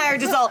 Jen and I are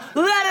just all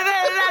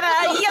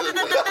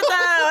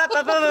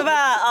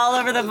all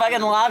over the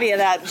fucking lobby of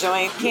that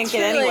joint. Can't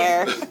get Truly.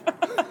 anywhere.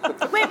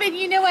 Wait, but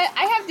you know what?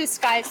 I have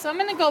disguise, so I'm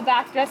gonna go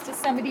back dressed as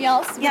somebody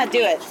else. Yeah, do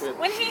it.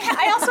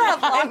 I also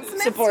have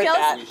locksmith Support skills.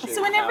 that.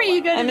 So whenever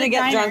you go to I'm the gonna get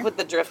diner, drunk with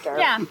the drifter.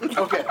 yeah.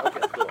 Okay,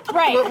 cool.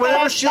 Right. Whenever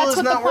That's Sheila's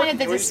what the not point working, of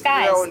the we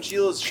disguise. figure out when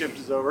Sheila's shift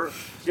is over.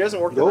 She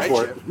hasn't worked the Go night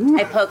for shift. it.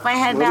 I poke my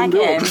head back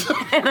in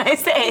and I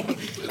say,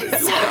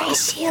 sorry,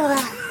 Sheila.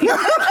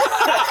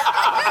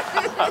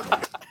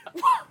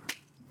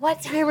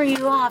 What time are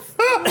you off?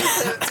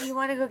 Do you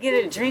want to go get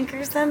a drink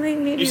or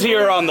something? Maybe You see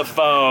her on the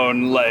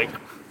phone, like,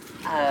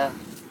 I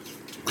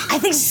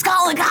think she's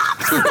calling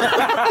cops.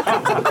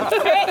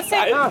 Alright,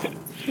 so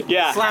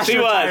yeah, Slash she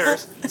her was.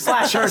 tires.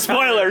 Slash her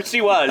Spoiler,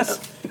 she was.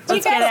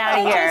 Let's get out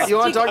of here. You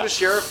want to talk to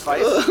Sheriff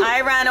Fife?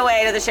 I run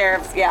away to the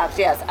sheriff's. Yeah,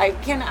 yes.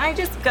 I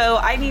just go?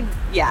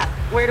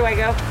 Where do I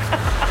go?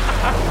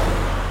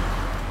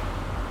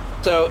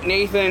 So,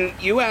 Nathan,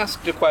 you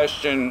asked a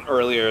question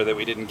earlier that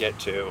we didn't get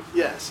to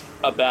Yes.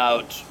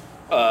 about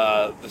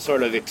the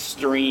sort of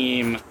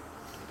extreme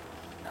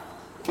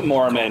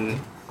Mormon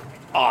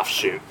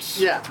offshoots.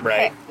 Yeah.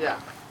 Right? Yeah.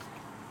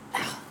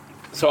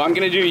 So I'm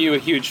going to do you a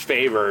huge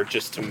favor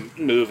just to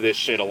move this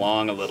shit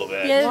along a little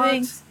bit. yeah,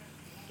 thanks.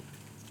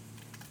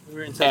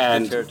 We're in such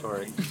And- good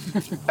territory.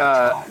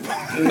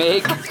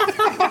 Make...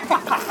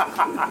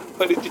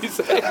 What did you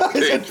say?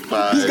 Page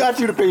 5. He's got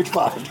you to page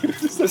 5.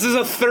 This is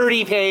a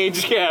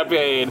 30-page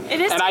campaign, It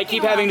is and I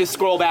taking keep a having while. to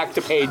scroll back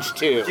to page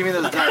 2. Give me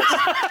those dice.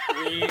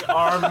 We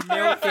are milking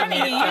You're it, the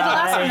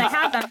last one that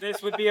had guys. them.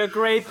 This would be a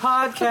great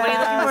podcast. What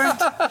are you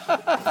looking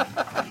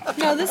for?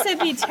 No, this would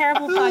be a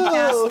terrible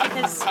podcast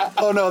because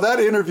Oh no, that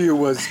interview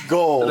was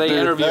gold. The dude.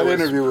 interview that was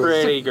interview was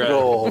pretty great.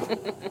 gold.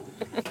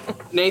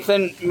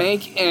 Nathan,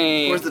 make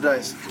a... Where's the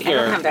dice?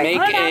 Here, have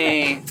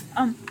dice.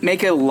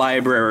 make a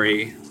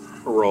library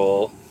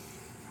roll.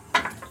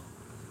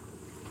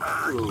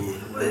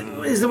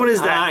 What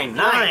is that?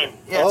 Nine.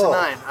 Yeah, it's Oh. a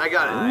 9. I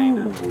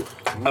got it.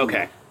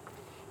 Okay.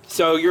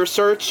 So your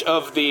search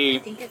of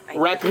the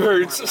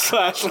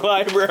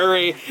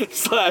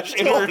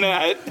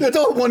records/library/internet It's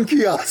all one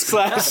kiosk.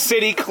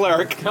 /city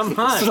clerk Come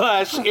on.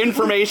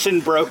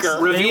 /information broker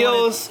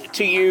reveals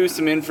to you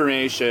some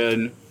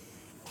information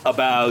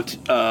about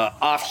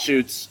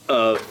offshoots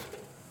of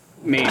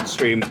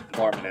mainstream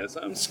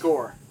Mormonism.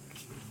 Score.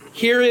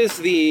 Here is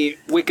the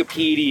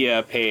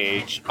Wikipedia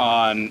page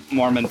on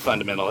Mormon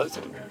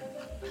fundamentalism.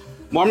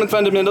 Mormon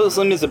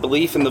fundamentalism is a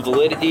belief in the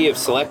validity of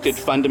selected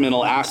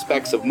fundamental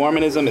aspects of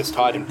Mormonism as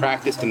taught and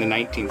practiced in the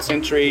 19th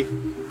century,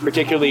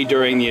 particularly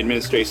during the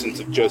administrations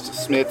of Joseph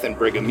Smith and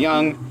Brigham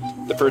Young,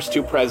 the first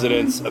two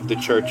presidents of the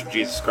Church of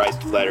Jesus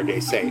Christ of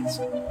Latter-day Saints.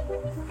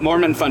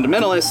 Mormon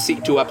fundamentalists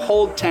seek to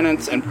uphold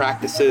tenets and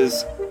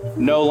practices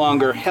no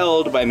longer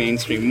held by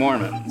mainstream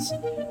Mormons.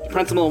 The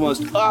principle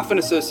most often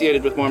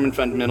associated with Mormon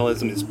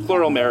fundamentalism is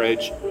plural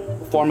marriage,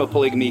 a form of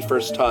polygamy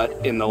first taught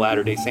in the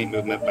Latter-day Saint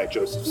movement by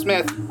Joseph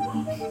Smith.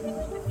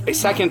 A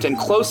second and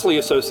closely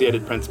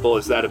associated principle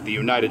is that of the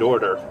United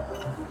Order,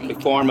 a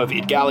form of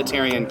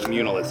egalitarian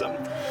communalism.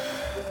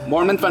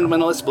 Mormon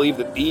fundamentalists believe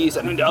that these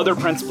and other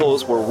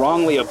principles were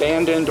wrongly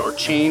abandoned or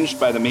changed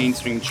by the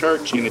mainstream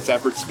church in its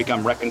efforts to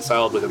become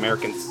reconciled with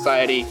American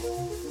society.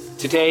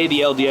 Today,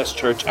 the LDS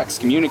Church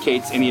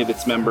excommunicates any of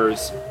its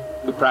members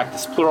who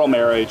practice plural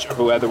marriage or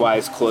who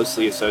otherwise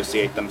closely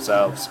associate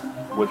themselves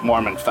with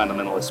Mormon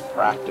fundamentalist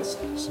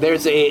practices.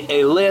 There's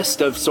a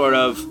list of sort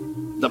of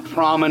the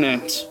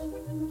prominent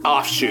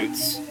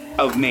offshoots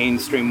of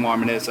mainstream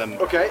Mormonism,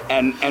 Okay.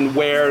 and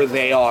where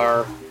they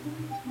are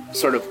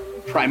sort of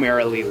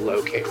primarily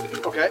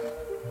located. Okay.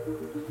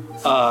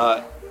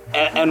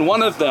 And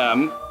one of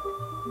them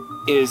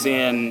is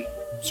in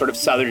sort of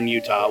southern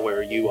Utah,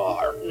 where you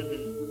are,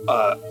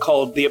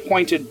 called the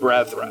Appointed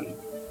Brethren.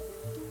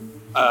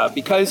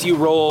 Because you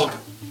rolled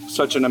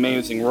such an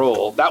amazing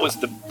roll, that was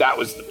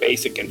the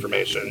basic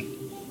information.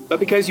 But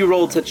because you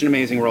rolled such an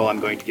amazing roll, I'm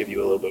going to give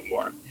you a little bit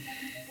more.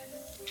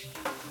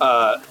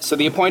 So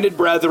the Appointed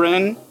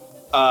Brethren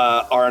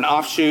are an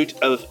offshoot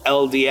of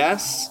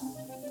LDS.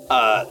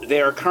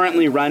 They are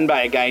currently run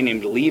by a guy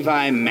named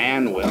Levi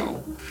Manwill.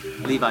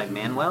 Levi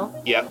Manwill?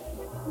 Yep,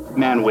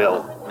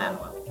 Manwill.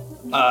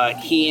 Manwill.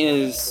 He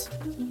is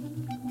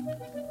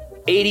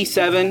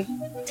 87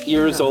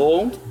 years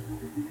old,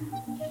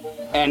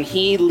 and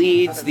he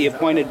leads the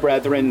Appointed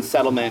Brethren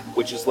settlement,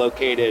 which is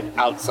located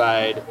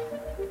outside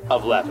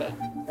of Leavitt.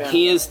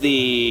 He is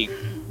the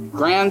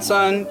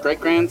grandson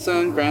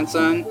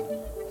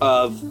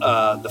of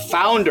the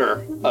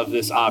founder of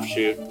this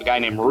offshoot, a guy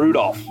named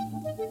Rudolph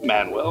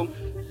Manwill.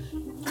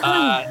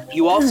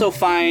 You also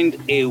find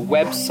a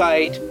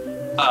website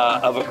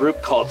of a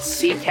group called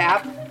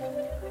CCAP,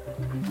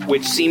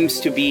 which seems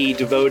to be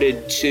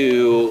devoted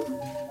to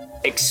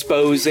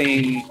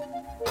exposing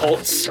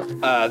cults.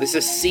 This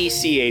is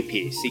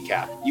CCAP.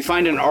 You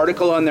find an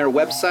article on their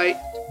website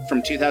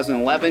from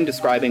 2011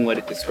 describing what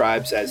it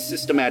describes as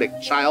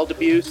systematic child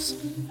abuse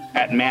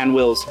at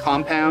Manwill's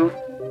compound.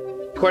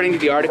 According to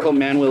the article,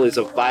 Manwill is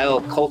a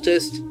vile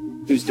cultist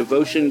whose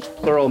devotion to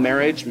plural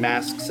marriage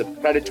masks a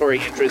predatory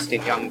interest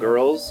in young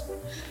girls.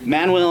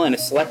 Manwill and a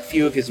select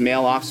few of his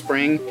male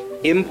offspring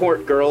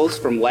import girls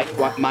from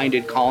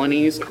like-minded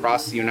colonies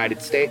across the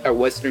United States or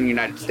Western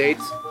United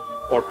States,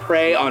 or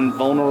prey on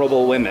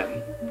vulnerable women,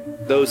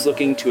 those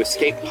looking to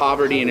escape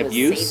poverty and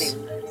abuse,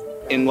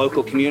 in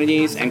local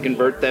communities and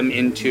convert them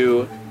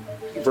into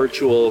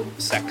virtual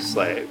sex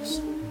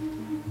slaves.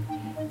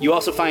 You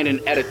also find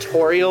an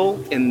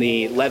editorial in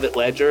the Leavitt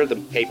Ledger, the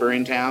paper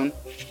in town,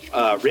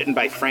 written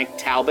by Frank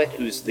Talbot,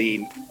 who's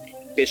the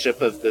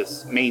bishop of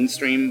this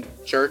mainstream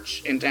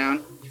church in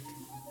town.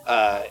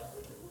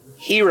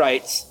 He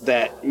writes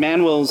that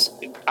Manwill's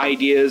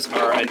ideas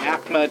are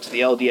anathema to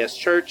the LDS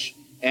Church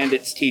and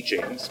its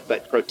teachings,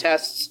 but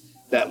protests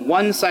that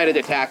one-sided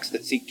attacks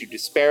that seek to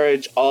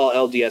disparage all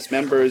LDS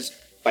members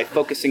by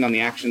focusing on the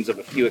actions of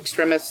a few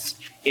extremists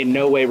in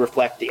no way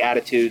reflect the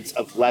attitudes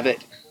of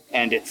Leavitt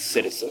and its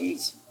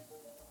citizens.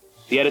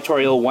 The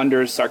editorial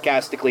wonders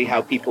sarcastically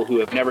how people who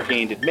have never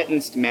gained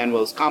admittance to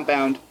Manwill's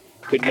compound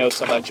could know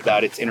so much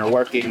about its inner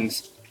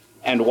workings,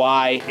 and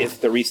why,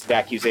 if the recent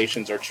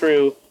accusations are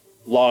true,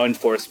 law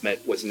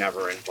enforcement was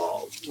never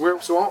involved.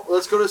 So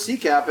let's go to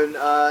CCAP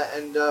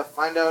and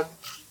find out.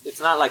 It's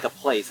not like a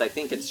place. I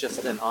think it's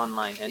just an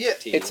online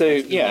entity. It's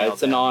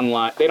an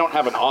online. They don't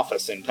have an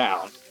office in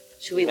town.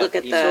 Should we look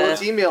at So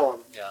let's the... email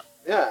them.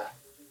 Yeah.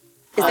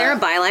 Is there a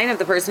byline of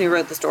the person who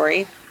wrote the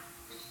story?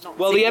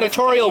 Well, the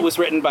editorial was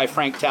written by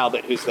Frank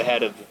Talbot, who's the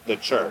head of the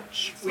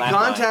church. We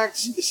contact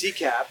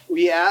CCAP.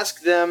 We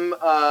ask them.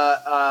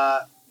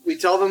 We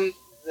tell them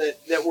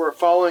that we're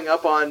following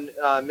up on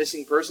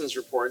missing persons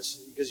reports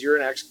because you're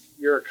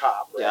a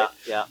cop, right?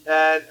 Yeah.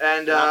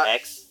 And Not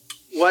X.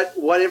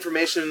 What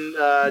information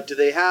do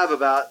they have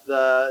about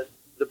the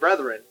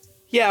brethren?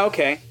 Yeah.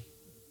 Okay.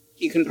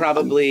 You can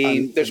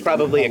probably. There's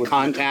probably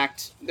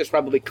contact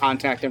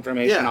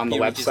information on the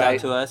He reaches out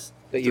website to us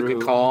that you could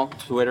through call.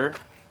 Twitter.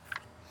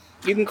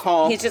 You can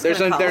call. He's just There's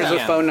gonna call a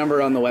them. phone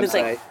number on the It's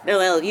website. like,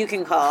 no, you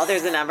can call.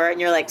 There's a number, and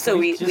you're like, so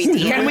we Can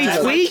we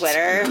on tweet?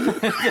 Twitter.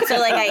 So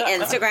like I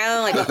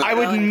Instagram like. I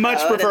would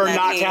much prefer and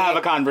not then to have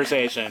a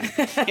conversation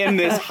in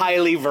this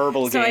highly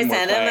verbal So I game. we're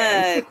send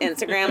playing. him an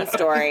Instagram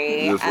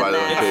story. You just write and it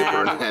on then,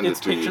 paper and hand it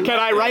to you. Can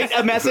I write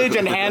a message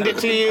and hand it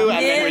to you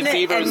and then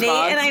receive a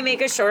response? and I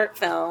make a short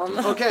film.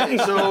 Okay,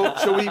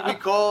 so we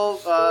call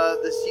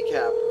the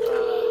CCAP.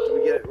 Do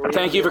we get it?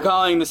 Thank you for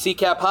calling the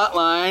CCAP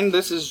hotline.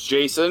 This is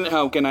Jason.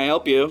 How can I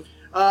help you?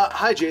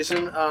 Hi,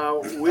 Jason.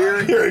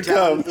 We're in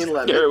town in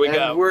Leavitt. Here we and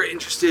go. We're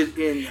interested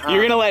in.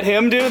 You're gonna let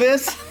him do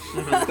this?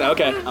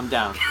 Okay. I'm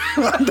down.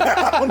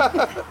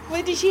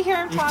 Wait, did she hear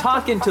him You're talk?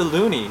 talking to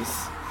loonies.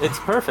 It's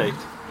perfect.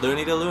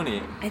 Loony to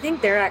loony. I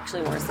think they're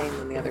actually more sane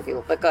than the other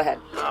people. But go ahead.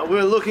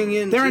 We're looking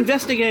into. They're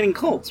investigating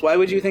cults. Why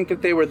would you think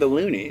that they were the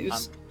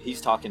loonies?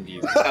 He's talking to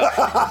you.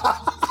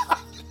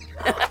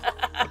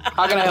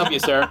 How can I help you,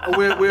 sir?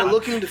 We're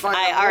looking to find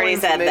I out more already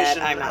said that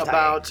information I'm not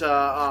about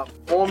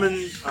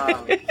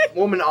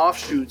Mormon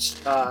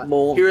offshoots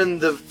Mole. here in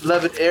the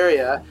Leavitt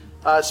area.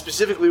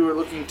 Specifically, we're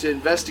looking to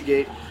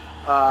investigate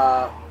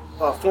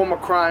former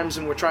crimes,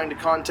 and we're trying to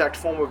contact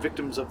former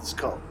victims of this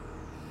cult.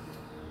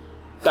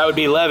 That would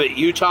be Leavitt,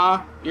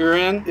 Utah. You're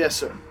in? Yes,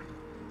 sir.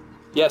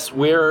 Yes,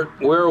 we're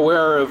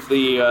aware of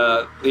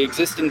the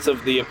existence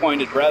of the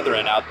appointed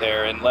brethren out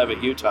there in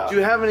Leavitt, Utah. Do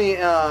you have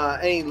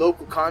any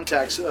local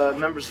contacts,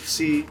 members of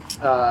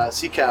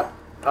CCAP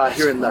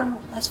here in there?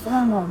 That's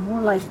formal.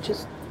 More like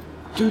just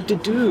dude to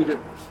dude.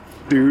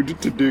 Dude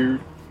to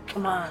dude.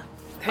 Come on.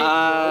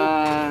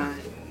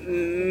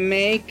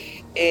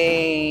 Make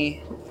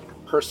a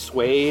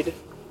persuade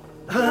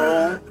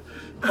roll,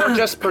 or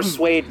just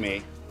persuade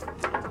me,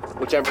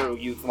 whichever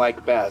you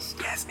like best.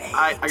 Yes,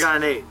 I got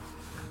an 8.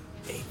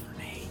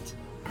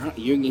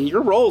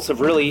 Your rolls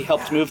have really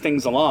helped move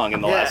things along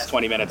in the last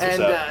 20 minutes or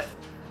so.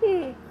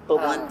 But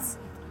once.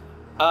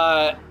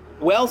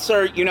 Well,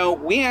 sir,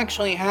 we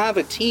actually have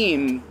a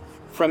team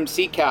from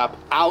CCAP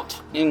out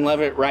in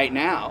Leavitt right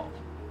now.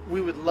 We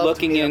would love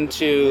looking to meet up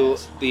into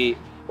with the.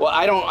 Well,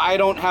 I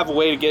don't have a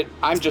way to get.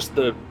 I'm just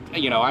the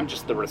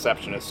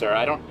receptionist, sir.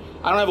 I don't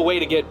have a way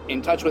to get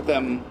in touch with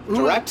them you.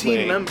 Who are directly.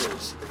 team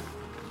members?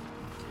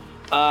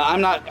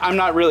 I'm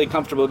not really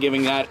comfortable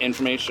giving that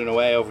information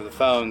away over the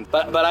phone,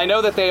 but I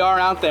know that they are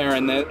out there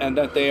and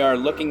that they are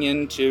looking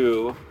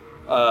into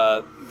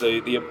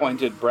the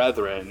appointed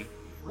brethren.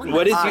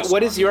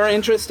 What is your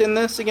interest in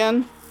this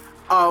again?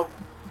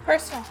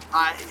 Personal.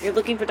 You're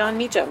looking for Don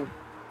Meacham.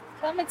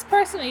 Tell him it's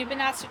personal. You've been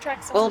asked to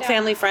track someone Old down.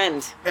 family friend.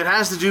 It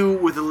has to do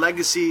with the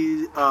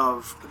legacy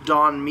of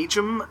Don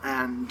Meacham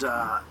and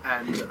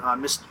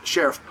Mr.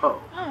 Sheriff Poe.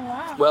 Oh,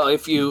 wow. Well,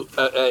 if you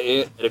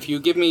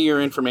give me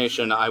your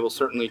information, I will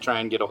certainly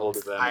try and get a hold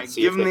of them. I And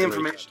see give if them they the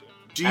can reach information.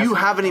 out Do you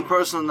have any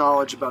personal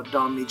knowledge about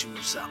Don Meacham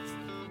yourself?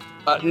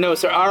 to you. No,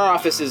 sir. Our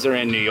offices are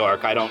in New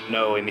York. I don't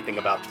know anything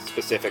about the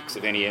specifics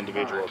of any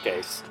individual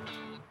case.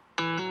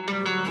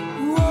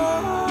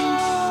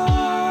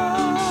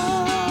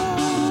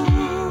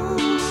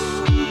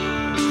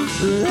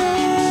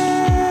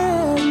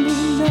 Let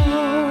me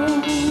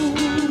know.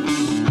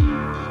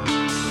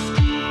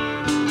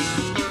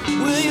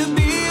 Will you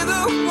be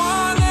the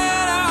one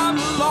that I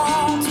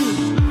belong to?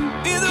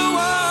 Be the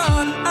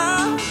one I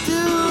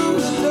do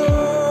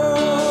adore.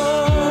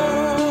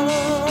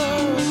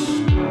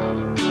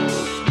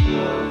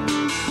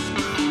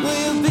 Will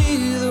you be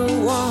the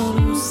one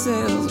who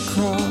sails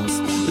across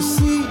the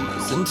sea?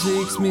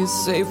 takes me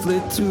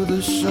safely to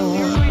the shore.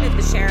 You're going to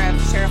the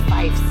Sheriff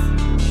Fife's.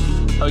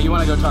 Oh, you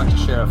want to go talk to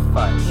Sheriff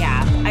Fife?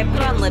 Yeah, I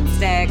put on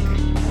lipstick,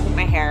 put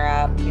my hair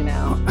up, you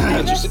know.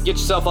 Get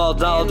yourself all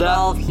dolled up.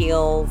 All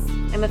heels.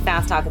 I'm a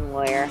fast-talking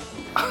lawyer.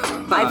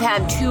 I've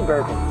had 2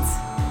 bourbons.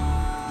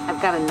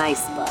 I've got a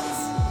nice buzz.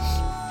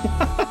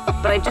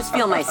 But I just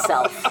feel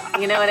myself.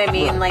 You know what I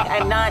mean? Like,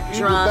 I'm not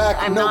drunk.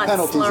 I'm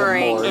not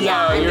slurring. Anymore.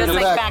 Yeah, I'm just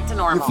like back to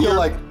normal. You feel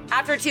like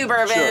after 2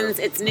 bourbons,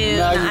 it's noon.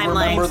 Now you I'm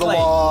remember like, the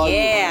law.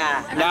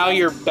 yeah. Now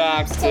you're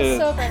back Still to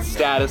sober.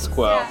 status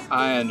quo. Yeah.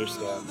 I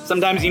understand.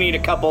 Sometimes you need a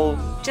couple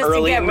Just to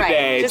early get in the right.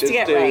 day Just to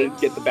get right.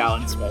 get the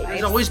balance right.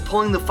 He's always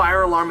pulling the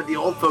fire alarm at the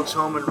old folks'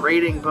 home and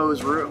raiding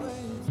Poe's room.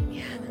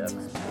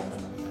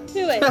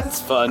 Do it.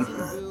 That's fun.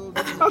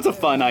 That's a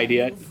fun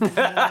idea.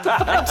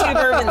 I'm 2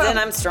 bourbons in,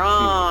 I'm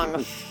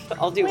strong.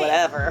 I'll do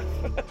whatever.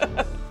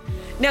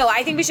 No,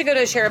 I think we should go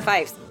to Sheriff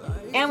Fife's.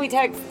 And we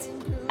text.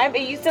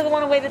 You still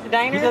want to wait at the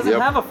diner? He doesn't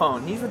have a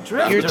phone. He's a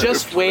drifter. You're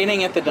just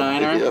waiting at the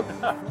diner? Yep.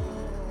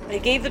 I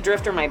gave the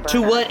drifter my burner.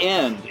 To what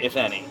end, if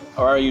any?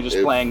 Or are you just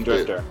playing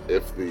drifter?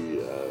 If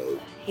the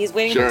He's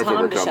waiting sheriff for Tom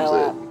ever to comes show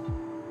up.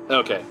 in.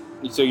 Okay.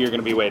 So you're going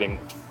to be waiting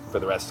for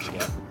the rest of the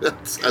game.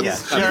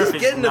 Sheriff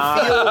He's getting is a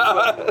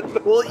not, feel for...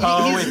 Well,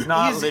 Poe is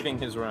not he's leaving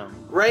his room.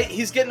 right.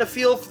 He's getting a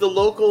feel for the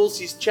locals.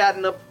 He's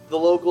chatting up the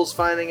locals,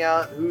 finding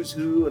out who's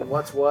who and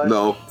what's what.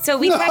 No, So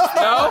we text.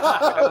 I'm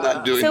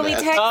not doing So we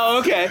that. text. Oh,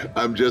 okay.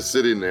 I'm just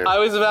sitting there. I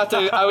was about to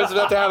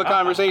have a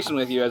conversation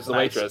with you as the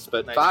waitress,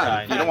 but Nice fine.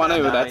 try. You don't want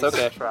to. That's Nice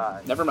okay.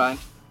 try. Never mind.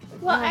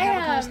 Well,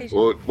 I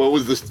What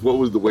was this? What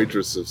was the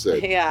waitress have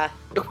said? Yeah.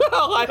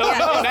 Well, I don't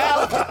know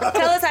now.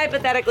 Tell us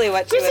hypothetically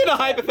what she Just would. in a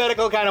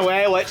hypothetical kind of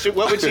way, what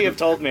would she have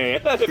told me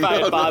if I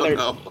had bothered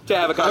No. to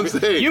have a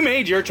conversation? You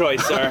made your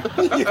choice, sir.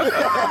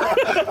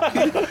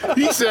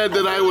 He said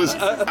that I was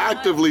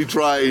actively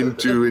trying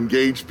to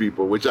engage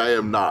people, which I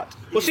am not.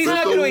 Well, she's But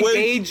not the going to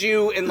way- engage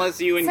you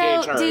unless you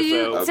engage her.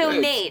 So Okay.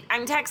 Nate,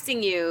 I'm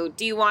texting you.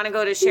 Do you want to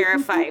go to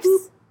Sheriff Fife's?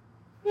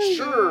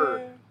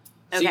 Sure.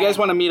 So you guys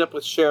want to meet up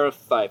with Sheriff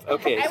Fife?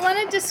 Okay. I want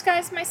to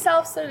disguise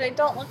myself so that I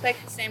don't look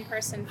like the same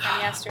person from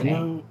yesterday.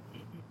 No.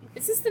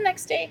 Is this the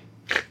next day?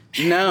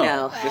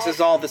 No. This is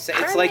all the same.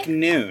 It's like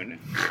noon.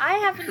 I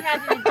haven't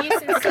had any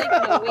decent sleep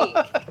in a week.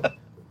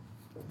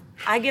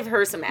 I give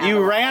her some apples.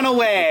 You ran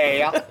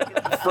away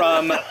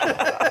from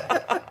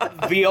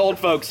the old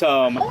folks'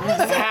 home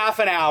half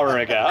an hour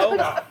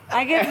ago.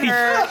 I give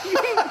her.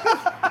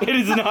 It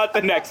is not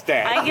the next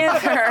day. I give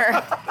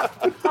her.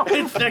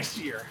 It's next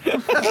year.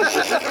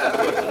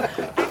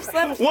 I've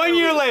slept 1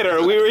 year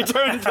later, we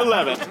return to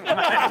Levin.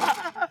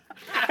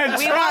 And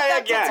We try walked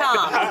up again. to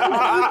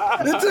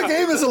Tom. It took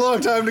Amos a long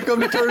time to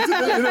come to terms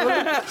with it. You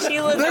know?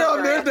 She lives They're on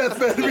over their it.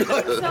 deathbed and be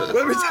like,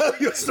 let me tell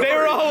you a story. They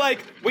were all like,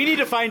 we need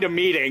to find a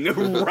meeting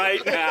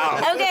right now.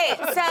 Okay,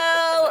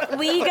 so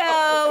we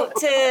go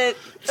to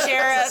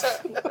Sheriff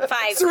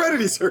Fife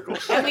Serenity Circle.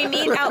 and we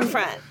meet out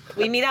front.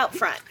 We meet out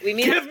front. Give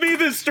me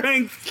the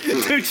strength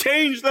to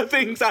change the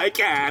things I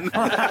can.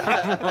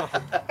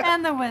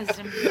 And the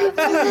wisdom.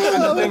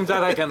 And the things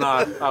that I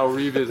cannot, I'll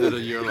revisit a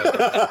year later.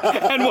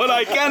 And what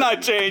I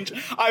cannot change,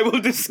 I will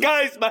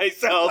disguise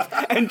myself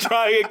and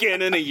try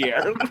again in a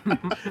year.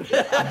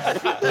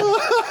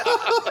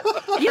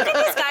 You can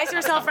disguise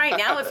yourself right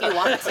now if you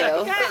want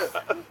to.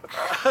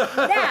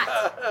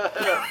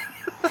 That.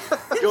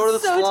 Go to the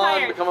So salon,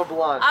 tired. become a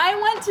blonde. I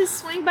want to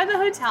swing by the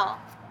hotel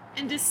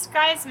and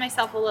disguise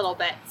myself a little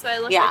bit so I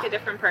look Yeah. like a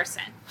different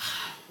person.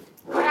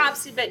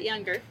 Perhaps a bit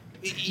younger.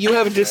 You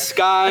have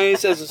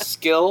disguise as a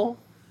skill,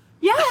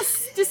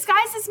 Yes,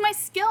 disguise is my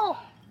skill.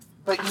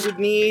 but you would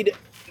need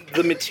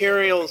the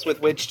materials with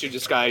which to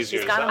disguise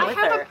got yourself. them I with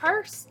have her. a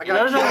purse.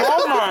 There's a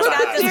Walmart. Got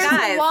There's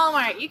disguise.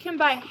 Walmart. You can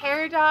buy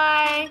hair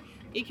dye.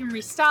 You can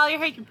restyle your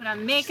hair. You can put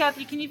on makeup.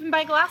 You can even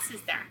buy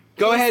glasses there.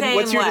 Go You're ahead. saying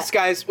What's your what?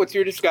 disguise? What's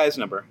your disguise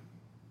number?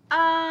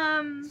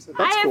 I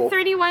have cool.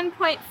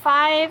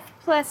 31.5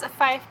 plus a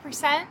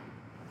 5%.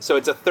 So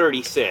it's a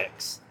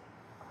 36.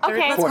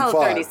 Okay. Let's call it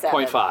 0.5. 37.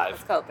 0.5.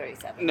 Let's call it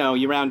 37. No,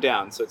 you round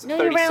down, so it's a No,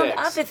 you 36. round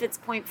up if it's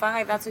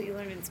 0.5. That's what you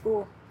learned in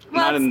school.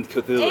 Not Well, in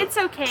Cthulhu. It's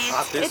okay.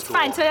 Not this It's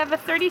fine. So I have a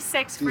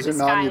 36 for These are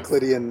disguise.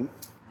 non-Euclidean.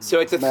 So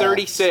it's a Math.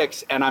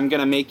 36, and I'm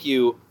gonna make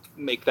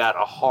that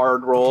a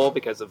hard roll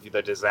because of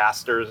the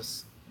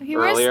disasters Okay,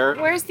 earlier.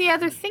 Where's the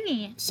other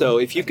thingy? So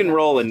if you can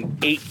roll an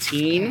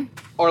 18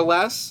 or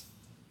less,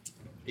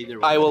 Either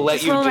way. I will let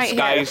Just you roll right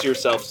disguise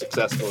yourself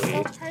successfully.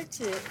 So hard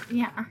to.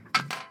 Yeah.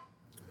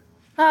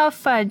 Oh,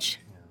 fudge.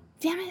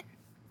 Damn it.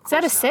 Is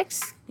that a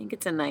 6? I think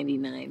it's a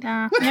 99.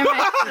 No. Never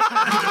mind.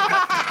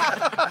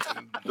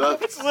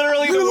 It's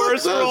literally the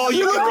worst roll you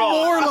You can look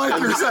roll. more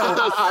like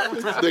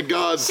yourself. The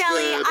gods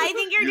Shelly, said, I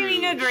think you're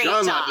doing a great shall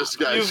job. not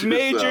disguise You've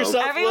made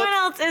yourself Everyone look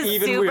else is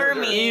even super weirder.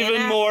 mean.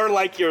 even more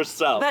like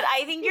yourself. But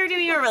I think you're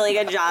doing a really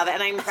good job,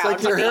 and I'm proud Like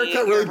to your be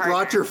haircut really partner.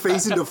 brought your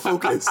face into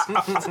focus.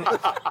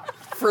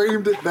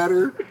 Framed it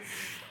better.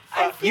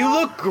 You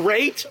look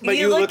great, but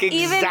you look even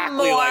exactly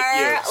more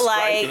like you.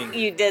 like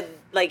you did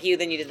like you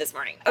than you did this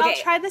morning. Okay. I'll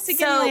try this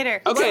again later.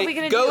 What Okay, are we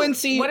gonna go do? and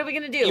see. What are we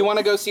gonna do? You want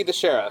to go see the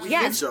sheriff?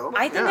 Yes.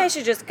 I think I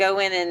should just go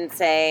in and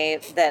say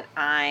that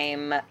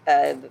I'm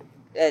a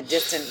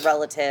distant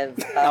relative.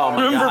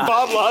 Remember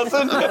Bob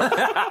Lawson?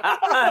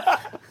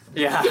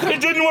 Yeah.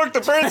 It didn't work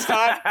the first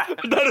time,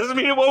 but that doesn't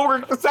mean it won't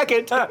work the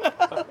second.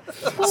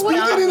 Speak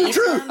it into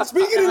truth.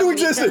 Speak it into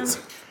existence.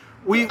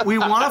 We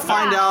want to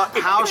find out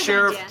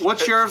what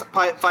Sheriff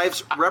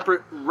Fife's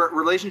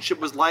relationship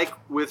was like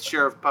with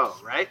Sheriff Poe,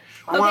 right?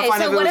 Okay,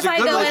 so what if I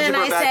go in and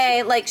I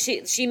say, like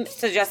she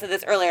suggested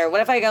this earlier,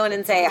 what if I go in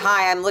and say,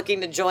 hi, I'm looking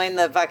to join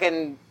the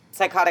fucking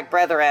Psychotic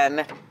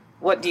Brethren.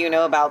 What do you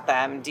know about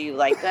them? Do you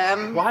like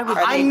them? Why would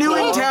I'm new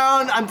in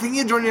town. I'm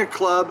thinking of joining a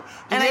club. Do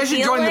you think I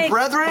should join the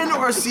Brethren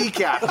or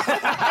CCAP?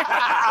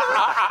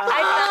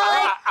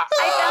 I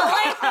felt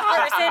like the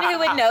person who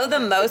would know the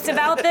most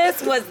about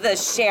this was the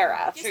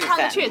sheriff. Just tell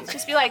the truth.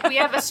 Just be like, we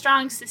have a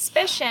strong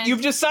suspicion.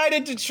 You've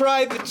decided to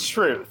try the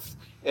truth.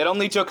 It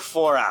only took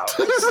 4 hours.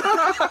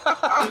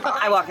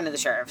 I walk into the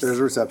sheriff's. There's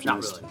a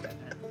receptionist.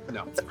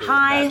 No.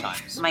 Hi,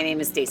 my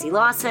name is Stacie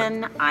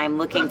Lawson. I'm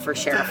looking for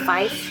Sheriff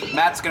Fife.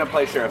 Matt's gonna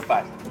play Sheriff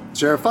Fife.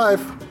 Sheriff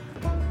Fife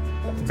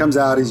comes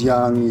out. He's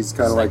young. He's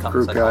kind of like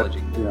crew cut, psychology.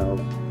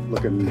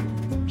 looking.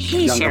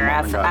 Hey, younger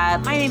Sheriff. morning guy.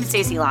 My name is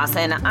Stacie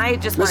Lawson. I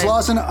just Miss wanted...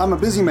 Lawson, I'm a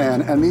busy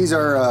man, and these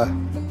are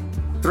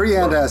 3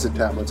 antacid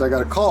tablets. I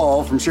got a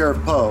call from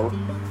Sheriff Poe.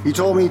 He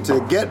told me to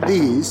get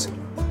these,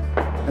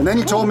 and then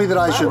he told me that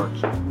I should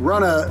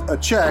run a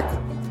check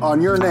on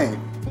your name.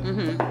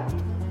 Mm-hmm.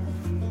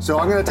 So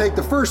I'm going to take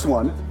the first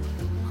one,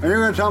 and you're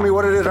going to tell me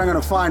what it is I'm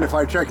going to find if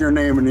I check your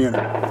name in the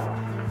internet,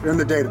 in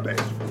the database.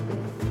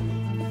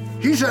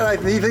 He said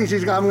he thinks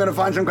I'm going to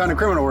find some kind of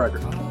criminal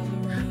record.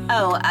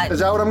 Oh, Is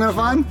that what I'm going to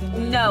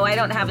find? no, I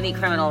don't have any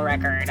criminal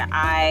record.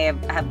 I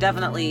have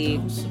definitely,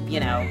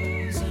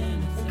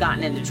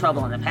 gotten into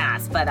trouble in the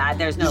past, but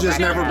there's no You've just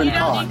record. never been You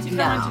don't caught. need to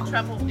go into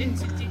trouble,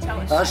 into detail.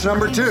 with That's that.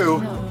 number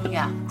 2.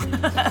 Yeah.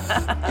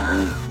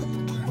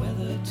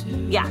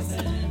 Yes.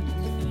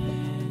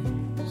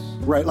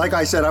 Right, like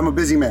I said, I'm a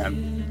busy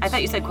man. I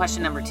thought you said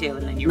question number 2,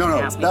 and then you were going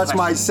to ask me That's a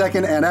my question.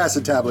 second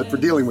antacid tablet for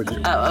dealing with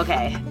you. Oh,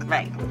 okay.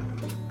 Right.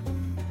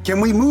 Can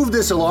we move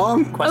this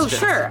along? Oh,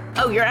 sure.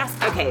 Oh, you're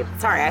asking. Okay,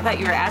 sorry. I thought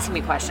you were asking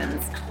me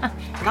questions.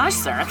 Gosh,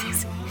 sir,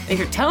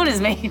 your tone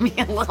is making me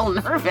a little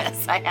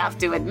nervous, I have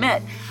to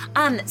admit.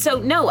 So,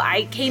 no,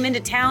 I came into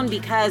town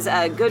because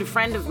a good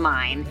friend of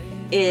mine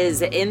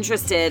is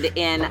interested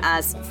in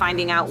us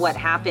finding out what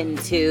happened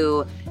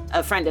to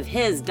a friend of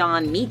his,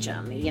 Don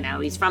Meacham.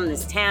 He's from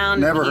this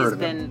town. Never He's heard of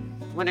been.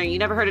 What, you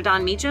never heard of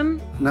Don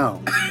Meacham?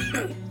 No.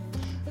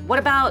 What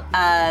about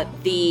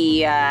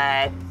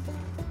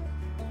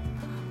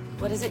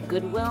what is it?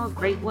 Goodwill?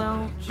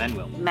 Greatwill?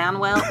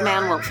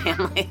 Manwill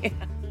family.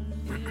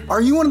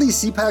 Are you one of these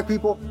CPAC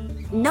people?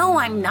 No,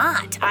 I'm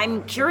not.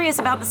 I'm curious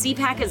about the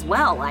CPAC as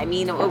well. I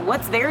mean,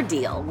 what's their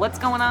deal? What's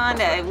going on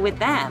with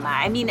them?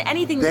 I mean,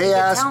 anything that They you could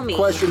asked tell me.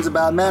 questions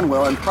about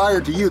Manwill, and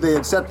prior to you, they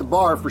had set the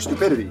bar for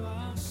stupidity.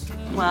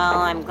 Well,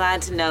 I'm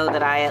glad to know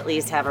that I at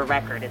least have a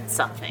record in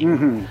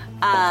something.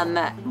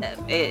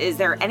 Is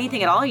there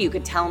anything at all you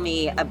could tell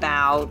me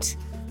about,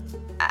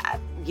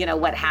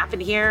 what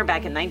happened here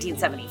back in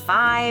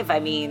 1975? I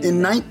mean...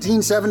 In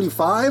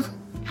 1975?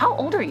 How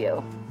old are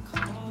you?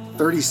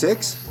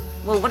 36?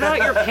 Well, what about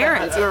your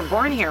parents? You were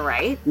born here,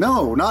 right?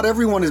 No, not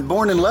everyone is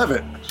born in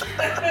Leavitt.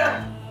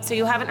 So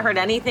you haven't heard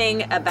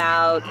anything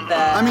about the...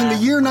 I mean, the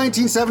year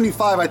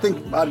 1975, I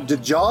think,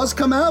 did Jaws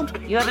come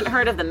out? You haven't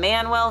heard of the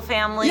Manwill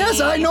family? Yes,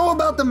 I know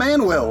about the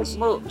Manwills.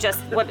 Well, just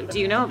what do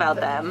you know about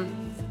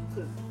them?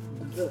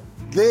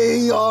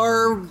 They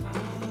are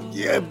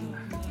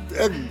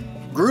a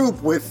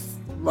group with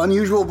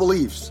unusual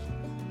beliefs.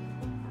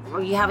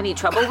 Well, you have any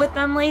trouble with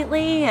them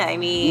lately? I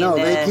mean... No,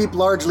 they keep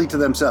largely to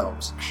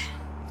themselves.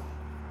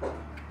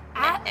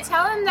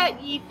 Tell him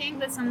that you think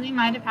that something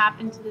might have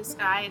happened to this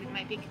guy and it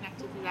might be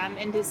connected to them,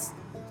 and just,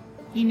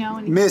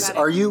 anything Miss, about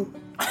are it. you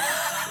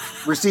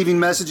receiving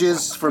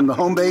messages from the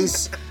home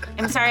base?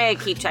 I'm sorry I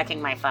keep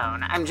checking my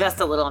phone. I'm just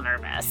a little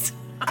nervous.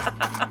 But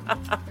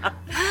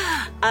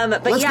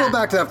Let's yeah. go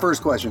back to that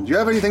first question. Do you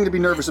have anything to be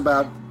nervous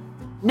about?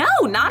 No,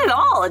 not at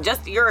all.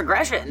 Just your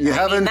aggression. You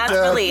haven't, that's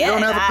really you it.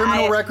 don't have a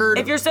criminal record?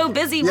 If you're so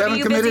busy, You what are haven't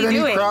you committed busy any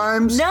doing?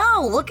 crimes?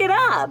 No, look it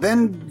up.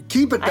 Then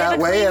keep it I have that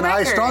a way, clean and I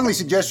record. strongly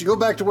suggest you go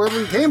back to wherever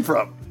you came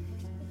from.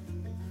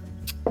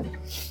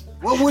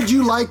 What would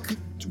you like?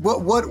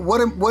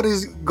 What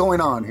is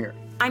going on here?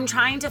 I'm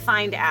trying to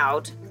find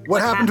out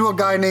What happened to a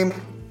guy named?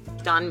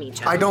 Don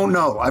Meacham. I don't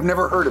know. I've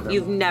never heard of him.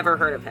 You've never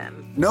heard of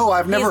him. No,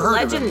 I've never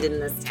heard of He's him. legend in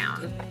this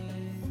town.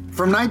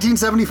 From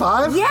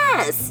 1975?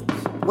 Yes.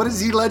 What is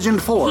he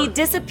legend for? He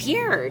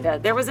disappeared.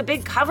 There was a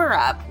big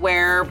cover-up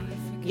where,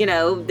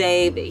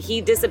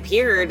 he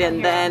disappeared,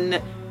 and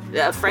then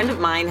a friend of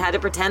mine had to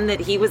pretend that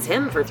he was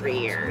him for 3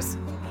 years.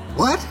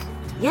 What?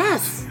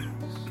 Yes.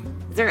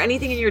 Is there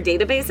anything in your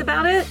database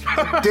about it?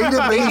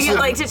 Database If you'd of-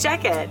 like to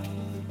check it.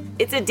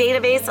 It's a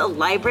database, a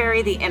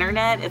library, the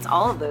internet. It's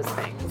all of those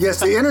things. Yes,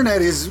 the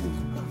internet is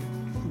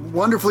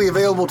wonderfully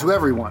available to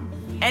everyone.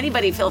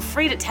 anybody, feel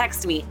free to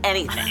text me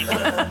anything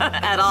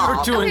at all.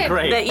 You're doing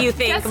great. That you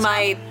think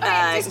might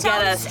just tell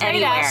get me us straight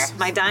anywhere. as.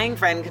 My dying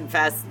friend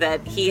confessed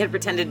that he had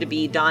pretended to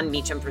be Don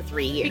Meacham for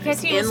 3 years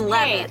Because he was in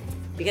Leavitt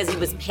because he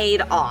was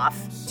paid off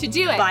to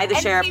do it by the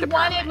and sheriff he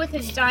department. wanted with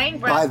his dying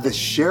breath. By the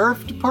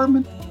sheriff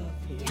department?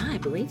 Yeah, I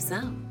believe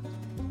so.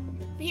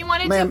 He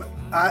wanted Ma'am, to.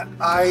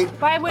 I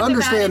Why wouldn't have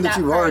understand added that that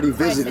you've part? already Right,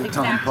 visited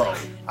Tom exactly. Poe.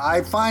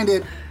 I find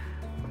it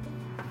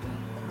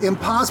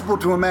impossible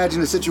to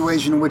imagine a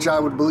situation in which I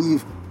would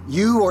believe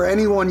you or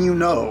anyone you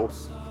know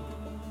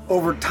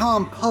over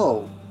Tom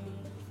Poe.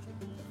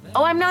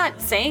 Oh, I'm not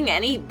saying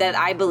that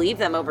I believe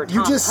them over Tom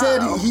You just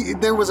Poe.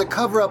 said there was a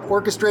cover-up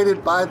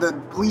orchestrated by the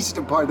police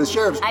department, the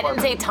sheriff's I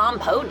department. didn't say Tom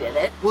Poe did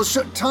it. Well,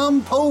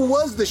 Tom Poe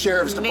was the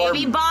sheriff's department.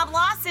 Maybe Bob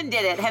Lawson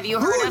did it. Have you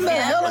heard Who of in the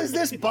him? hell is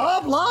this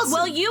Bob Lawson?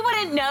 Well, you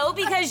wouldn't know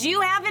because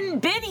you haven't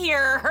been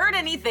here or heard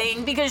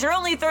anything because you're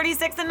only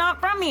 36 and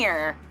not from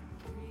here.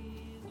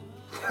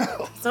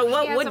 So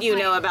what has would a you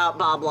point. know about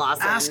Bob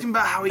Lawson? Ask him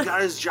about how he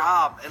got his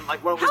job and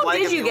like what it was How like.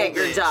 did in you the get old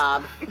your days.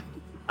 job?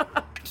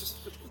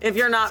 If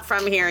you're not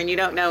from here and you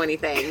don't know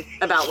anything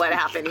about what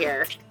happened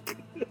here.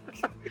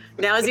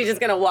 Now is he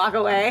just gonna walk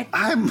away?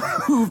 I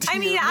moved I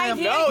mean, here, I ma'am.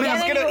 can't No,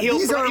 get any-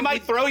 he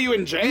might throw you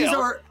in jail.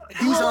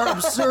 These are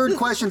absurd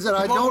questions that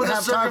I What don't were the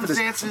have time for this.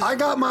 circumstances I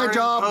got my during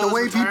job the Poe's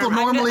way people retirement?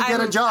 normally get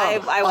a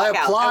job. I walk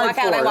out. applied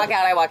for it. I walk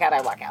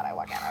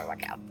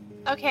out.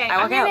 Okay, I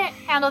I'm walk gonna out.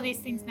 handle these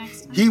things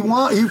next time. He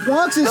walks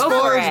as Go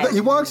far for as it.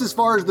 he walks as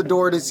far as the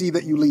door to see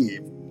that you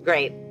leave.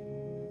 Great.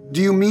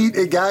 Do you meet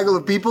a gaggle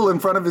of people in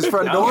front of his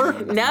front door?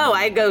 No,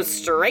 I go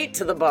straight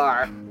to the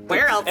bar.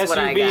 Where else would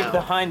I SUV go?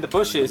 behind the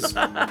bushes.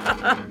 All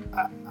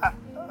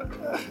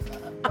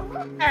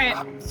right.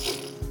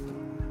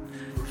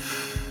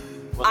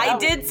 I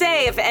did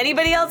say if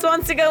anybody else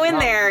wants to go in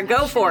there,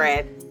 go for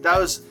it. That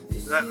was.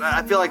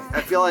 I feel like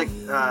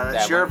the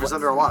sheriff is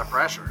under a lot of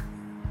pressure.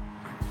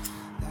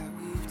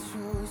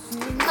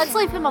 Let's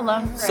leave him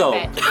alone for So-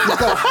 a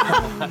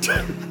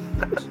bit.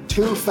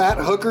 2 fat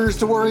hookers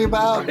to worry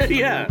about?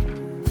 Yeah.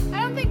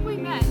 I don't think we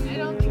met. I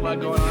don't think we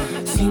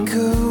met. Think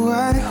of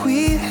what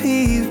we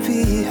leave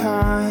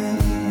behind.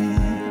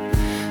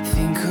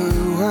 Think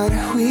of what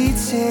we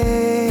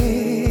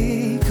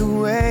take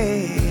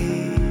away.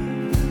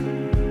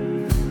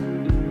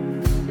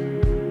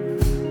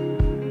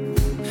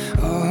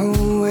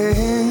 Oh,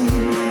 when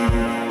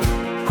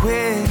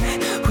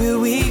will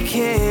we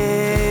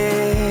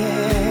care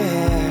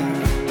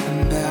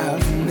about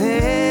the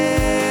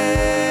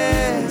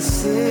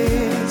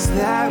messes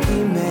that we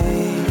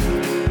make?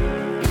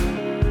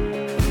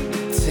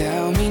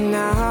 Tell me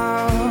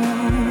now,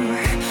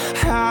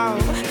 how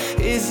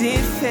is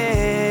it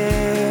fair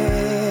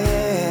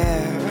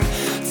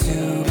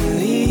to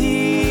believe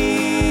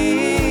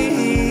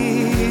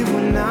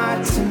we're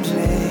not to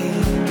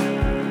blame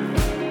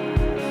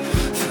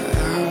for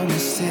our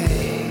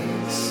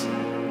mistakes?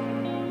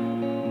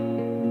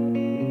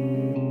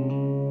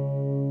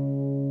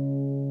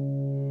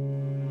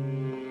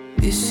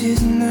 This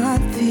is not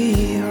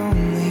the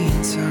only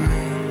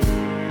time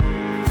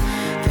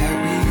that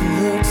we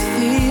looked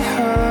the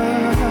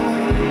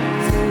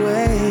other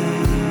way.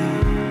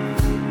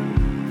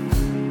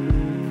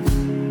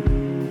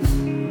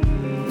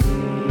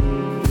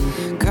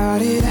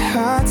 Got it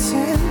hard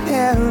to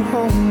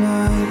narrow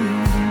my